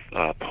number of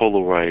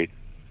Polaroid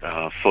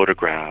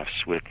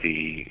photographs with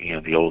the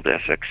old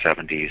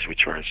SX70s,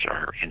 which are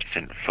our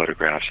instant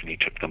photographs, and he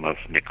took them of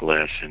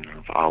Nicholas and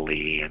of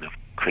Ali and of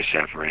Chris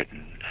Everett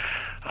and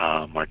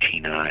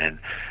Martina,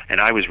 and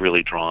I was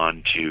really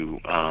drawn to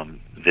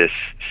this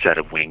set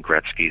of Wayne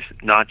Gretzky's,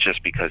 not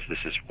just because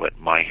this is what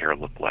my hair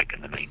looked like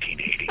in the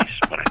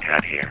 1980s when I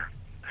had hair.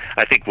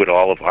 I think what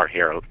all of our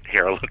hair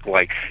looked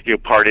like,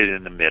 parted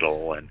in the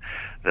middle, and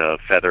the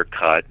feather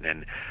cut,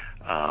 and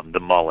the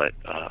mullet,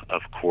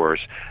 of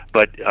course.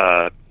 But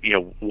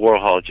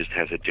Warhol just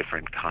has a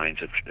different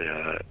kinds of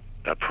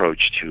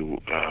approach to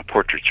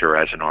portraiture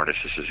as an artist.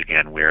 This is,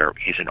 again, where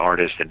he's an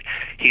artist, and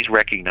he's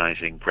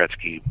recognizing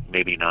Gretzky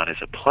maybe not as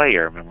a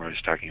player. Remember I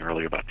was talking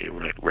earlier about the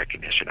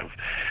recognition of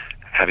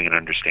having an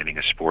understanding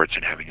of sports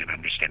and having an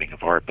understanding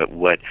of art, but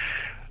what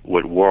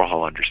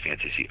Warhol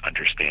understands is he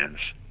understands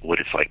what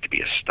it's like to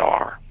be a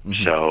star.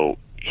 Mm-hmm. So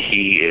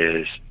he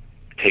is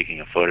taking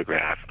a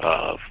photograph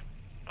of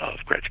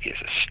Gretzky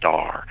as a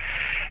star,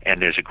 and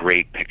there's a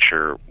great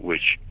picture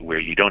where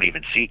you don't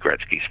even see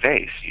Gretzky's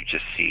face. You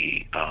just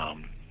see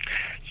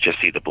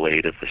the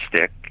blade of the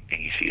stick,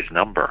 and you see his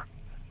number.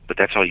 But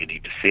that's all you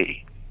need to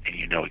see, and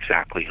you know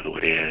exactly who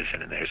it is.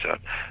 And then there's a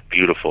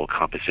beautiful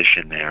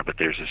composition there. But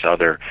there's this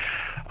other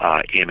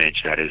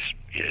image that is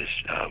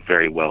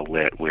very well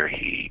lit, where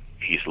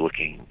he's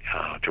looking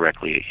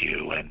directly at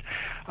you, and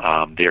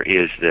there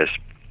is this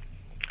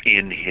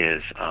in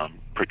his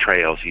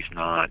portrayals. He's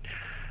not.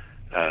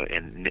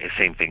 And the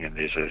same thing, and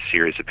there's a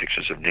series of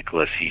pictures of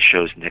Nicholas. He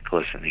shows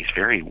Nicholas in these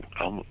very,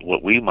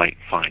 what we might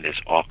find as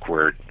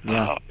awkward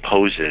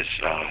poses,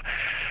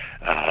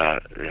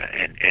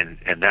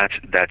 and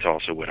that's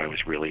also what I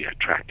was really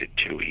attracted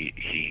to.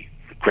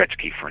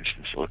 Gretzky, for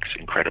instance, looks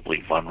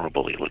incredibly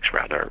vulnerable. He looks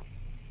rather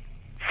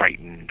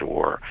frightened,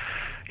 or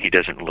he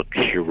doesn't look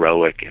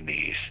heroic in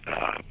these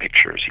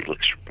pictures. He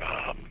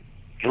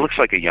looks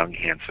like a young,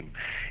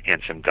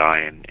 handsome guy,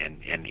 and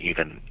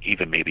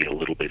even maybe a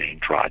little bit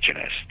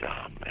androgynous,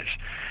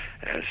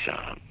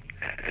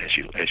 as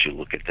you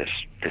look at this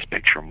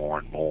picture more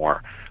and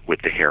more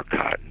with the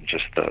haircut and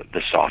just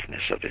the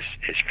softness of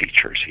his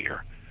features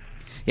here.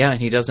 Yeah,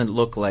 and he doesn't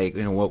look like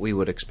what we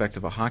would expect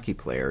of a hockey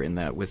player, in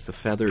that with the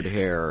feathered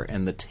hair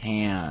and the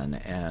tan,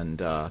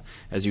 and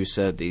as you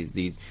said,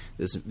 these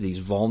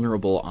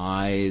vulnerable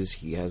eyes.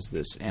 He has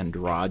this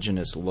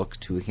androgynous look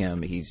to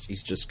him.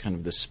 He's just kind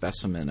of the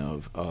specimen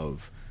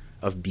of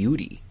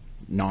beauty.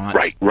 Not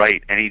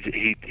right, and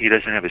he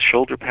doesn't have his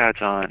shoulder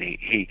pads on.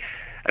 He's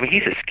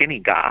a skinny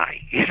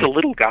guy. He's a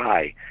little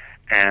guy,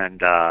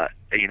 and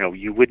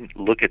you wouldn't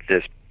look at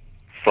this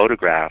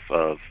photograph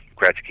of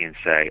Gretzky and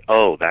say,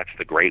 "Oh, that's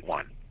the great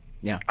one."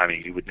 Yeah. I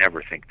mean, you would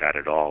never think that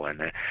at all. And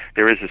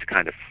there is this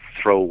kind of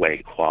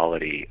throwaway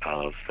quality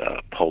of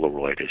the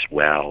Polaroid as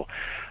well.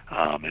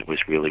 It was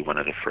really one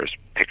of the first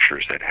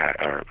pictures that had,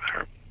 or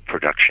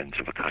productions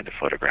of a kind of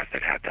photograph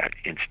that had that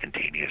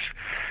instantaneous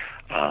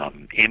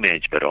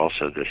image, but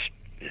also this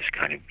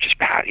kind of just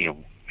you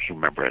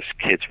remember as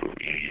kids,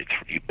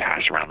 you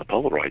pass around the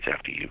Polaroids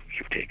after you've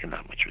taken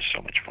them, which was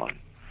so much fun.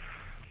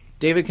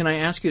 David, can I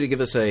ask you to give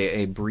us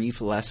a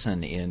brief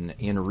lesson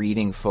in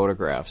reading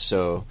photographs?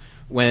 So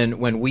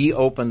when we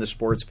open the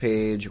sports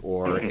page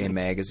or a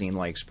magazine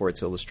like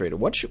Sports Illustrated,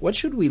 what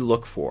should we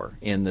look for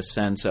in the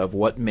sense of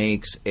what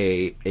makes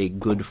a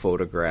good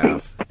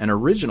photograph, an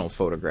original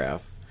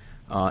photograph,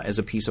 as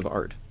a piece of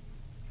art?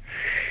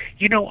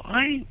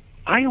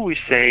 I always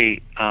say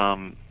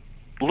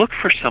look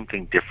for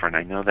something different.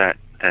 I know that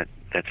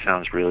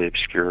sounds really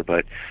obscure,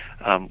 but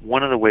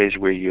one of the ways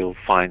where you'll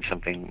find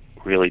something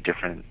really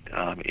different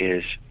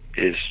is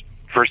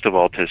first of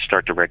all to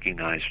start to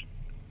recognize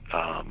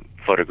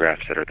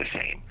photographs that are the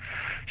same.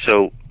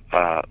 So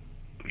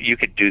you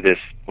could do this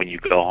when you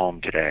go home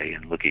today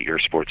and look at your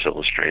Sports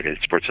Illustrated.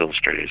 Sports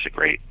Illustrated is a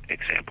great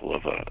example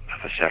of a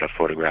set of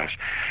photographs.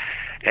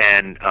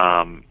 And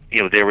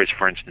there was,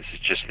 for instance,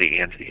 just the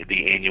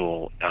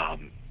annual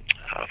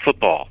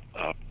football,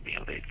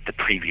 the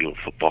preview of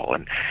football,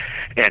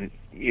 and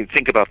you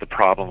think about the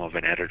problem of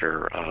an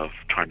editor of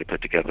trying to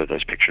put together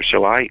those pictures.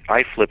 So I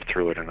flipped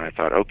through it and I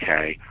thought,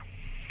 okay,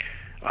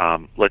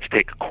 let's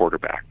take a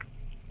quarterback.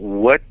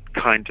 What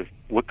kinds of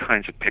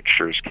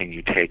pictures can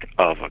you take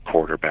of a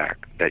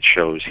quarterback that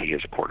shows he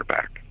is a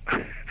quarterback?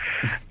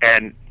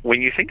 And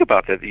when you think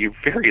about that, you're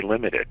very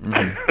limited.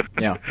 Mm-hmm.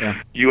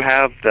 Yeah. You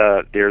have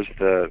a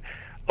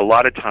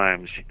lot of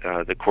times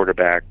the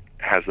quarterback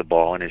has the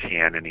ball in his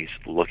hand and he's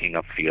looking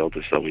upfield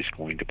as though he's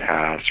going to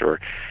pass, or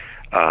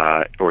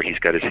he's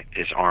got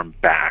his arm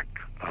back,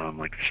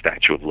 like the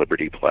Statue of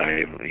Liberty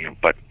play,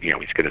 but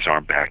he's got his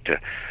arm back to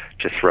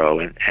throw,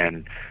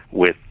 and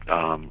with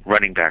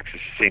running backs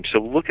it's the same. So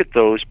look at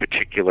those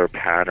particular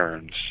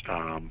patterns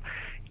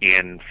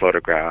in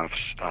photographs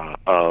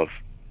of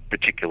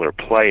particular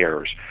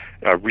players.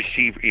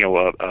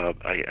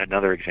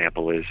 Another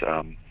example is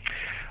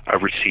a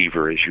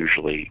receiver is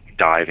usually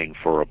diving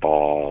for a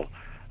ball,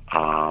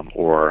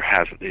 or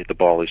the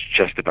ball is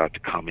just about to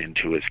come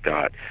into his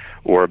gut.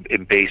 Or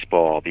in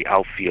baseball, the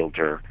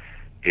outfielder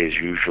is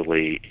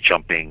usually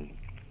jumping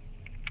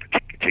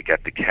to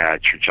get the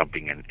catch, or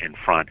jumping in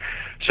front.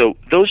 So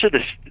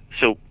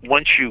so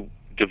once you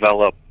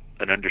develop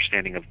an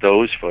understanding of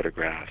those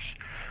photographs,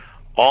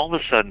 all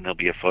of a sudden there'll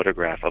be a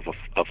photograph of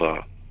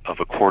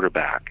a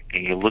quarterback,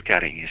 and you look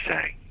at it and you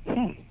say,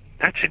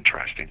 that's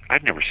interesting.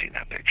 I've never seen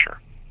that picture.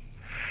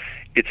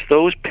 It's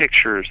those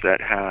pictures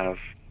that have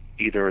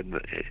either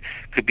it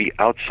could be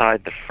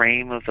outside the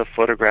frame of the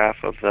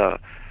photograph of the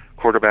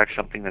quarterback,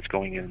 something that's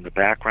going in the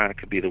background. It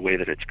could be the way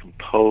that it's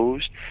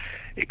composed.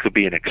 It could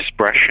be an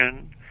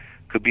expression.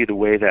 It could be the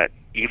way that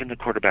even the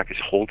quarterback is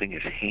holding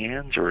his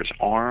hands or his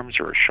arms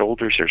or his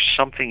shoulders. There's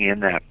something in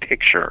that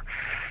picture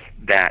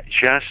that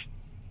just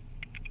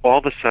all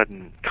of a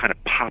sudden kind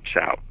of pops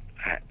out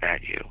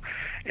at you.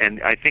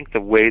 And I think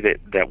the way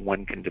that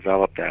one can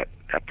develop that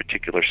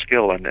particular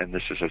skill, and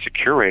this is as a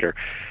curator,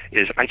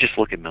 is I just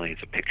look at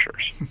millions of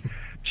pictures.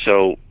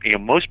 So,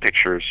 most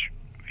pictures,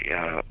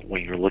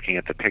 when you're looking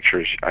at the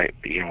pictures,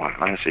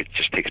 honestly, it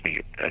just takes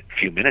me a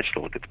few minutes to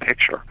look at the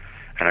picture,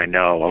 and I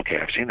know, okay,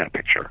 I've seen that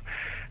picture.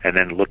 And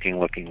then looking,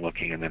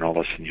 and then all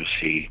of a sudden you'll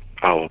see,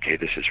 oh, okay,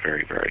 this is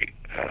very, very,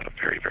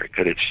 very, very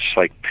good. It's just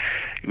like,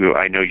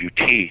 I know you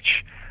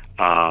teach,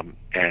 and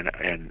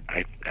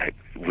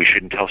we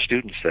shouldn't tell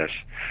students this,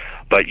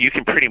 but you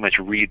can pretty much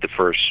read the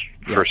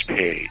first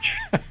page.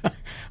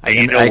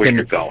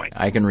 You're going.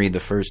 I can read the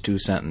first two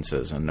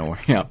sentences and know.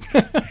 Yeah.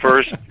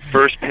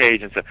 first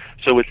page, and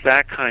so it's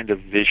that kind of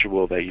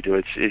visual that you do.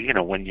 It's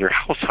when you're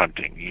house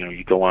hunting,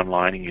 you go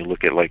online and you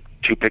look at like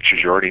two pictures,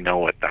 you already know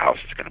what the house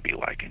is going to be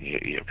like, and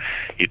you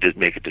just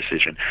make a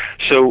decision.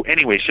 So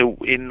anyway,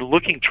 in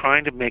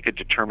trying to make a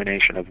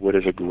determination of what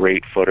is a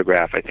great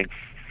photograph, I think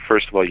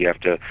first of all you have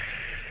to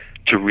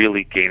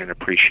really gain an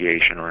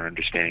appreciation or an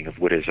understanding of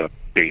what is a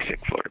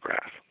basic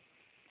photograph.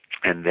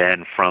 And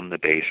then from the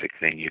basic,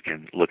 then you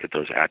can look at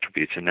those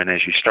attributes. And then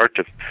as you start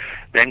to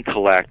then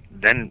collect,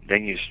 then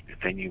you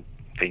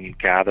then you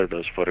gather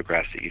those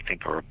photographs that you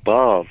think are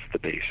above the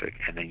basic,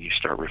 and then you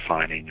start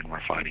refining and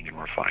refining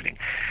and refining.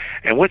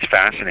 And what's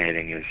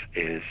fascinating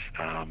is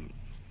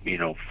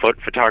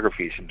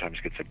photography sometimes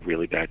gets a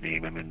really bad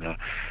name. I mean,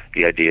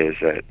 the idea is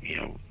that,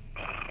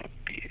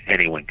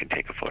 anyone can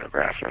take a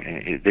photograph.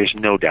 Right? There's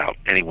no doubt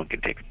anyone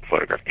can take a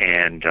photograph.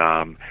 And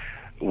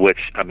what's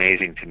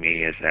amazing to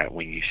me is that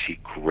when you see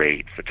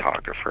great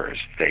photographers,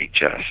 they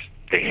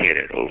hit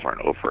it over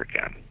and over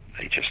again.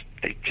 They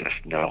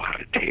just know how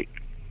to take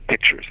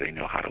pictures. They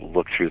know how to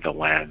look through the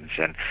lens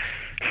and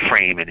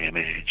frame an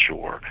image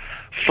or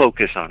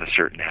focus on a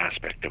certain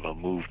aspect of a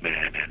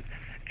movement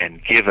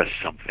and give us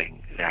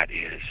something that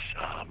is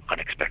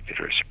unexpected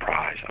or a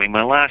surprise. I mean,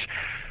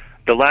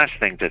 the last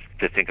thing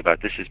to think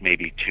about, this is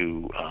maybe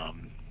too,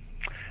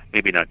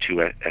 maybe not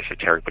too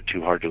esoteric, but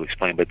too hard to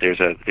explain, but there's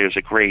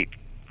a great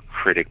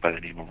critic by the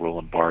name of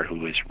Roland Barthes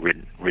who has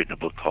written a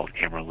book called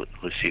Camera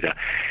Lucida,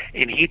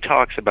 and he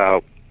talks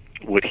about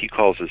what he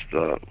calls it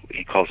the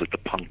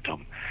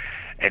punctum,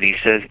 and he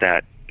says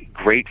that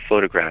great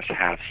photographs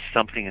have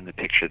something in the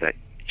picture that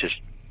just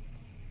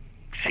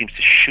seems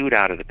to shoot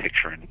out of the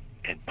picture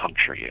and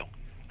puncture you.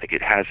 Like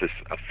it has this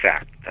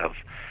effect of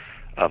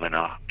an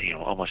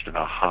almost an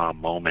aha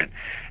moment,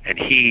 and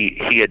he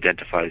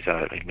identifies.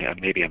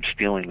 Maybe I'm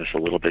stealing this a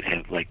little bit.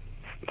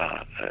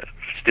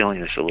 Stealing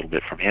this a little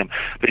bit from him,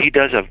 but he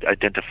does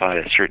identify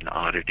a certain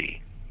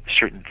oddity, a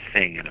certain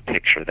thing in a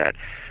picture that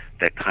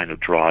kind of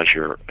draws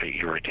your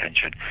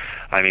attention.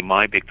 I mean,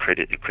 my big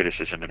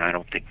criticism, and I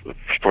don't think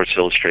Sports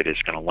Illustrated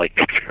is going to like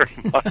it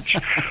very much,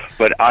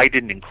 but I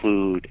didn't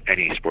include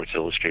any Sports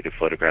Illustrated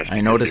photographs.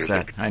 I noticed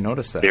that.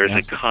 There's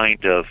yes. a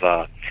kind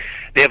of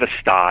they have a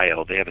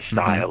style. They have a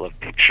style of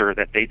picture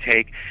that they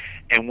take.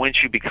 And once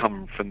you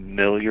become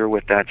familiar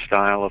with that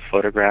style of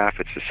photograph,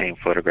 it's the same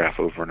photograph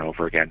over and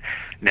over again.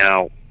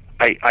 Now,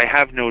 I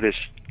have noticed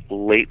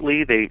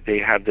lately they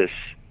have this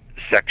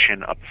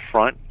section up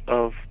front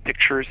of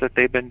pictures that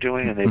they've been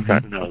doing, and they've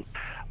gotten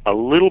a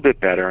little bit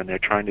better, and they're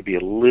trying to be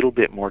a little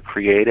bit more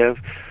creative.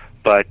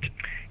 But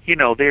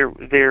they're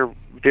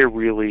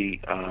really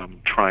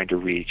trying to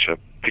reach a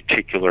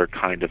particular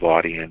kind of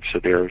audience. So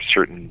there are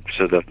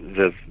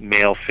the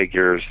male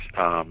figures.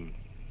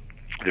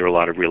 There are a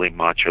lot of really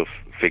macho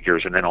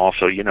figures, and then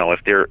also,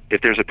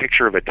 if there's a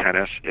picture of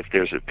if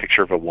there's a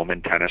picture of a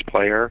woman tennis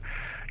player,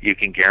 you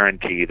can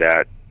guarantee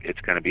that it's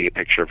going to be a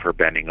picture of her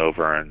bending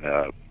over and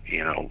her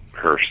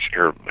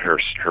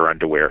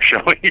underwear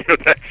showing.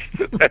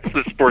 That's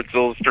the Sports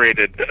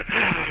Illustrated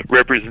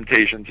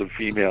representations of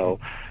females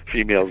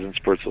in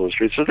Sports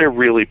Illustrated. So they're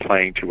really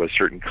playing to a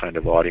certain kind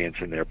of audience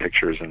in their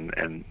pictures,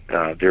 and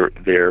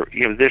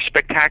they're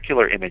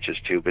spectacular images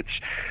too. But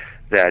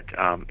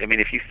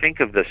if you think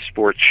of the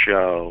sports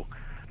show,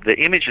 the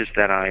images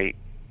that I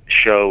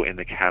show in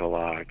the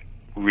catalog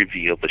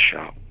reveal the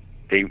show.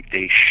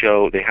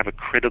 They have a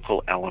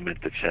critical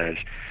element that says,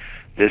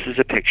 this is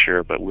a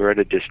picture, but we're at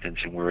a distance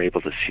and we're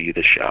able to see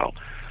the show.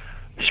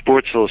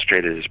 Sports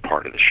Illustrated is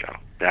part of the show.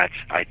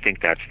 I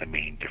think that's the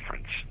main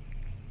difference.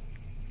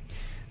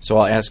 So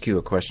I'll ask you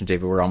a question,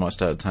 David. We're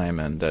almost out of time,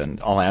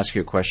 and I'll ask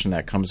you a question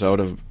that comes out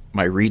of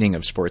my reading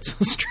of Sports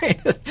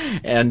Illustrated.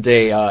 And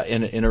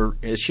in a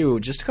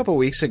issue just a couple of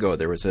weeks ago,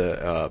 there was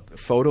a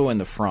photo in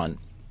the front,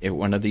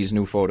 one of these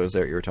new photos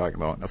that you were talking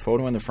about, a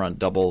photo in the front,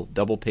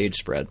 double page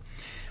spread,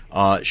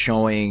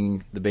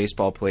 showing the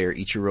baseball player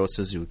Ichiro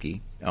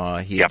Suzuki.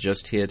 He had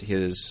just hit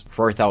his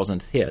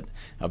 4,000th hit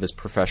of his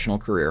professional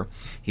career.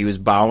 He was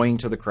bowing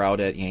to the crowd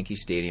at Yankee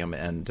Stadium,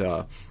 and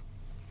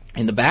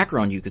in the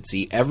background you could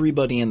see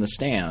everybody in the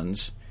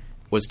stands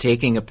was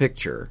taking a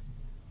picture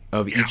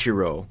of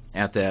Ichiro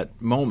at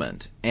that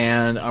moment.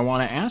 And I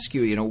want to ask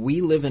you,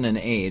 we live in an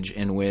age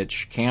in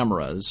which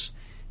cameras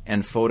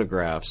and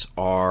photographs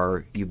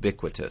are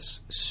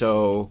ubiquitous.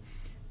 So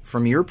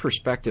from your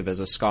perspective as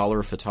a scholar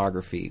of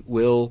photography,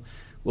 will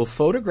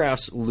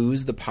photographs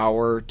lose the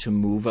power to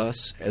move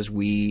us as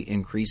we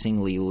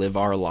increasingly live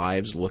our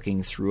lives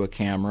looking through a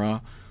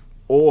camera?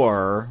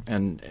 Or,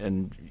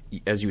 and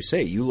as you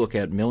say, you look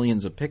at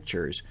millions of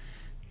pictures,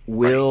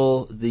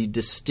 will the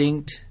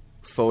distinct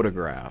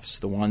photographs,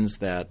 the ones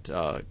that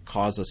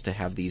cause us to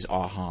have these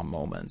aha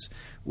moments,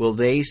 will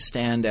they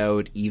stand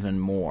out even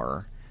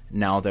more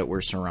now that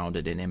we're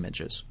surrounded in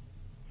images?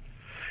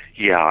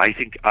 Yeah, I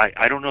think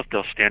I don't know if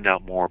they'll stand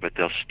out more, but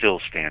they'll still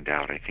stand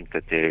out. I think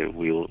that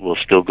we'll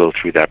still go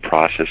through that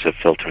process of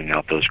filtering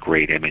out those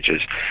great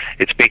images.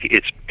 It's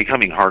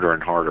becoming harder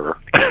and harder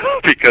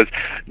because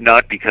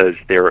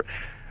there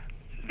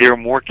are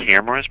more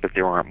cameras, but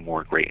there aren't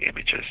more great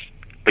images.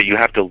 But you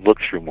have to look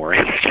through more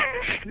images.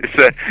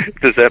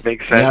 Does that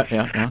make sense?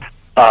 Yeah.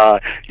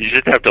 You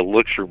just have to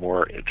look through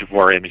more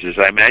images.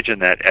 I imagine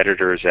that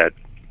editors at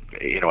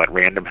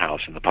Random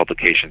House and the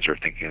publications are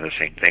thinking the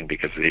same thing,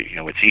 because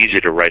it's easy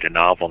to write a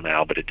novel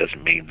now, but it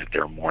doesn't mean that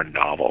there are more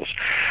novels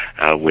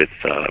with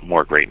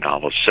more great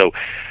novels. So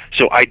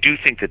I do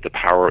think that the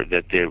power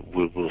that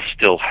we'll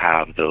still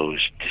have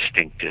those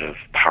distinctive,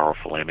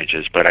 powerful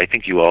images. But I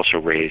think you also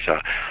raise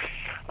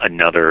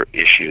another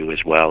issue, as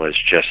well as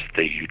just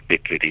the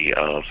ubiquity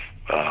of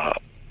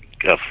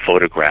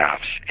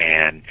photographs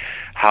and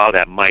how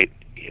that might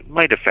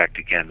affect,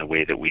 again, the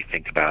way that we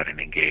think about and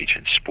engage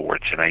in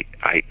sports. And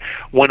I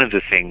one of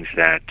the things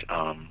that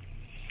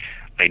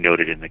I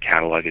noted in the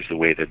catalog is the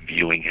way that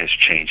viewing has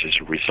changed as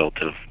a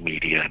result of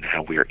media and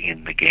how we're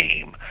in the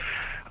game,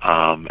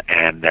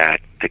 and that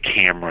the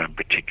camera in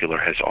particular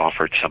has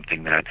offered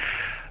something that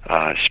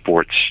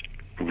sports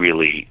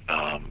really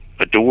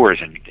adores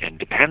and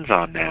depends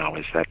on now,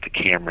 is that the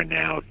camera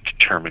now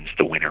determines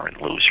the winner and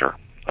loser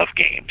of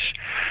games,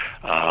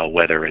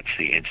 whether it's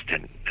the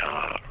instant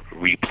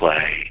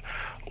replay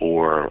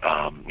or,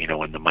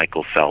 in the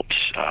Michael Phelps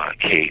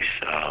case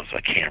of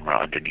a camera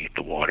underneath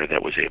the water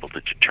that was able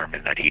to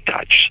determine that he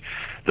touched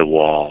the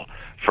wall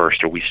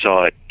first. Or we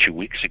saw it 2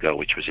 weeks ago,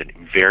 which was a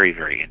very,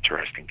 very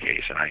interesting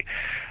case, and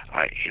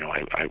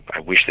I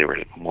wish there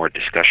were more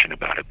discussion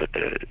about it, but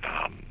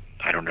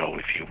I don't know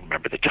if you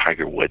remember the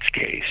Tiger Woods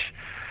case.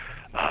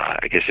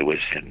 I guess it was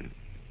in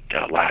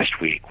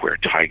last week, where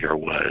Tiger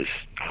was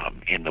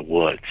in the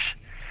woods,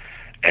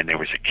 and there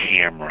was a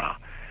camera,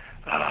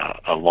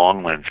 a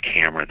long lens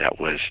camera that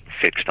was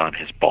fixed on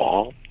his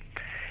ball,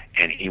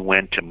 and he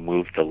went to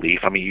move the leaf.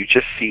 I mean, you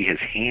just see his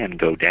hand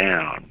go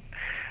down.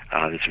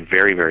 It's a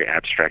very, very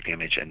abstract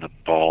image, and the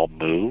ball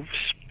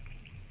moves,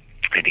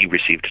 and he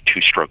received a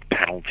 2-stroke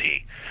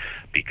penalty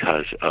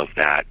because of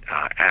that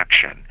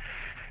action.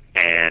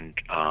 And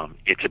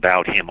it's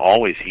about him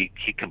always.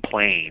 He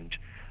complained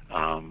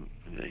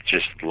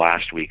just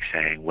last week,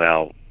 saying,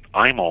 well,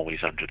 I'm always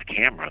under the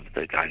camera,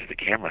 the guys at the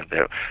camera.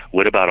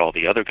 What about all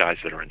the other guys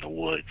that are in the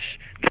woods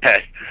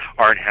that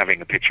aren't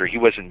having a picture? He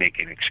wasn't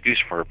making an excuse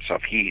for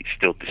himself. He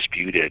still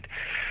disputed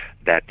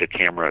that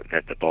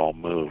the ball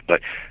moved.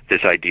 But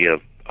this idea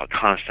of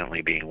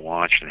constantly being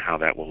watched and how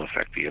that will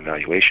affect the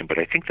evaluation. But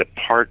I think that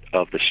part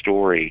of the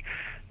story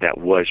that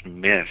was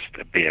missed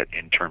a bit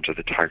in terms of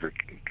the Tiger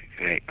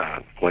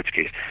Woods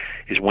case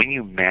is when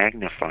you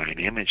magnify an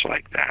image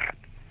like that,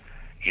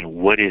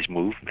 what is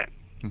movement?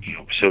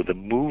 So the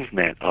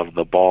movement of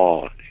the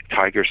ball,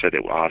 Tiger said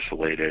it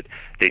oscillated.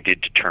 They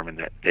did determine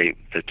that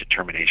the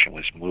determination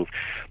was moved.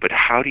 But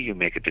how do you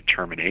make a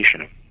determination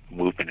of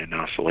movement and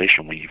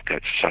oscillation when you've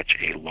got such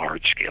a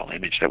large-scale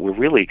image that we're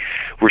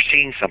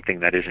seeing something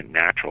that isn't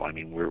natural? I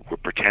mean, we're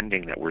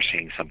pretending that we're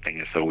seeing something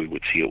as though we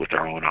would see it with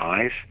our own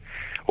eyes,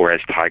 or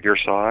as Tiger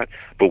saw it,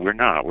 but we're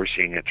not. We're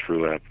seeing it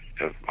through a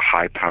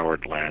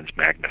high-powered lens,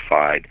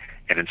 magnified,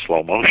 and in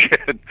slow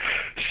motion.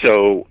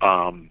 So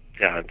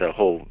the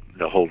whole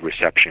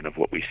reception of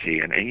what we see,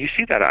 and you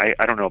see that.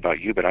 I don't know about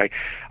you, but I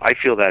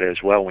feel that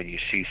as well when you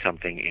see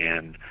something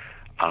in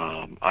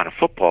on a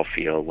football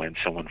field, when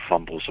someone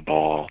fumbles a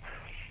ball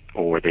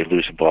or they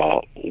lose a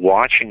ball.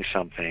 Watching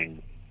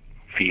something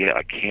via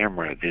a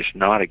camera, there's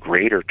not a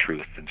greater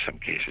truth in some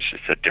cases.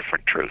 It's a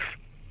different truth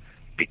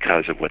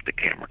because of what the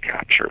camera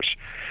captures.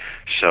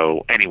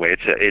 So anyway,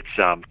 it's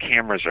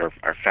cameras are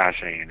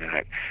fascinating,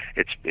 and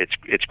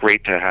it's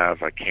great to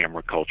have a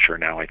camera culture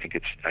now. I think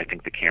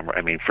the camera.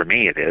 I mean, for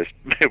me, it is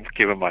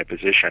given my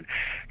position,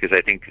 because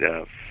I think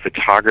the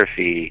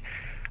photography,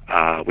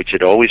 which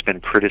had always been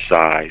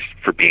criticized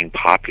for being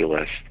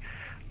populist,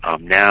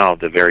 now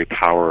the very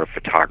power of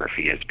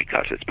photography is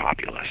because it's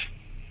populist.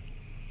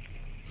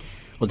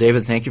 Well,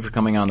 David, thank you for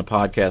coming on the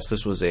podcast.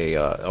 This was a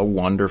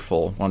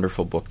wonderful,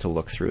 wonderful book to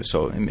look through.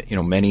 So,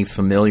 many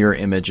familiar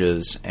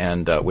images,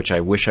 and which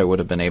I wish I would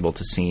have been able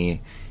to see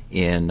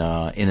in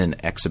an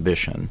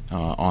exhibition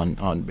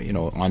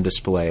on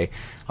display,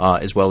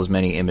 as well as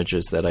many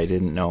images that I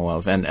didn't know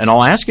of. And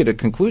I'll ask you to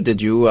conclude.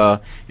 Did you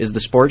is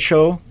the sports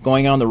show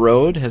going on the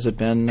road? Has it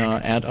been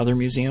at other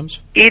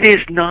museums? It is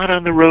not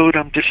on the road.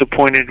 I'm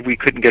disappointed we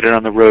couldn't get it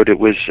on the road. It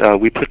was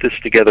we put this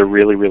together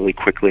really, really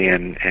quickly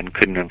and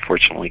couldn't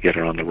unfortunately get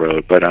it on the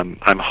road. But I'm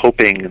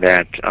hoping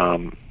that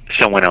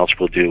someone else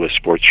will do a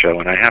sports show.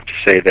 And I have to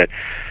say that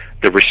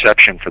the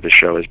reception for the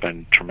show has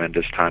been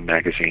tremendous. Time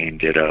Magazine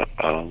did a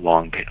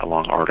long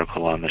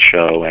article on the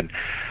show, and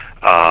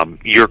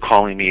you're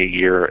calling me a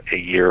year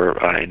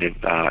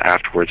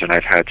afterwards, and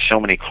I've had so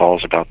many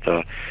calls about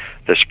the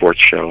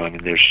sports show. I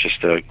mean, there's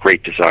just a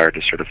great desire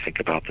to sort of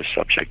think about the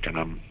subject, and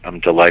I'm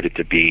delighted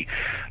to be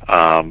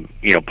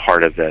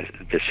part of this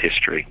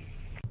history.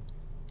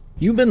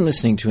 You've been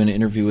listening to an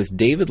interview with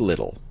David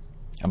Little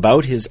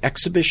about his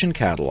exhibition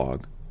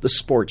catalog, The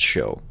Sports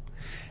Show: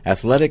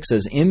 Athletics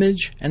as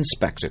Image and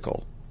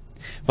Spectacle,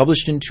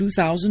 published in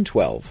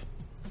 2012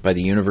 by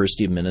the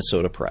University of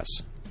Minnesota Press.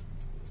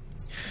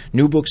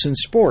 New Books in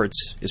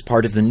Sports is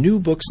part of the New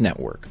Books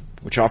Network,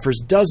 which offers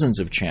dozens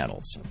of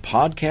channels of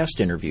podcast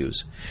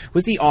interviews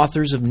with the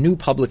authors of new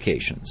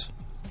publications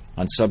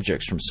on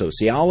subjects from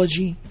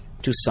sociology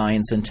to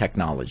science and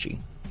technology.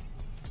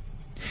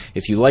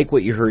 If you like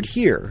what you heard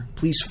here,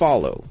 please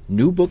follow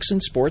New Books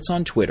in Sports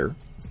on Twitter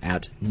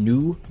at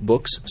New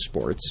Books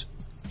Sports,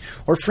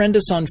 or friend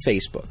us on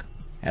Facebook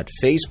at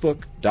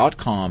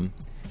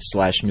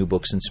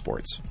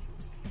facebook.com/newbooksinsports.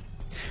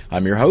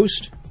 I'm your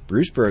host,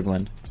 Bruce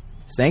Berglund.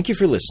 Thank you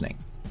for listening,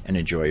 and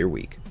enjoy your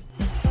week.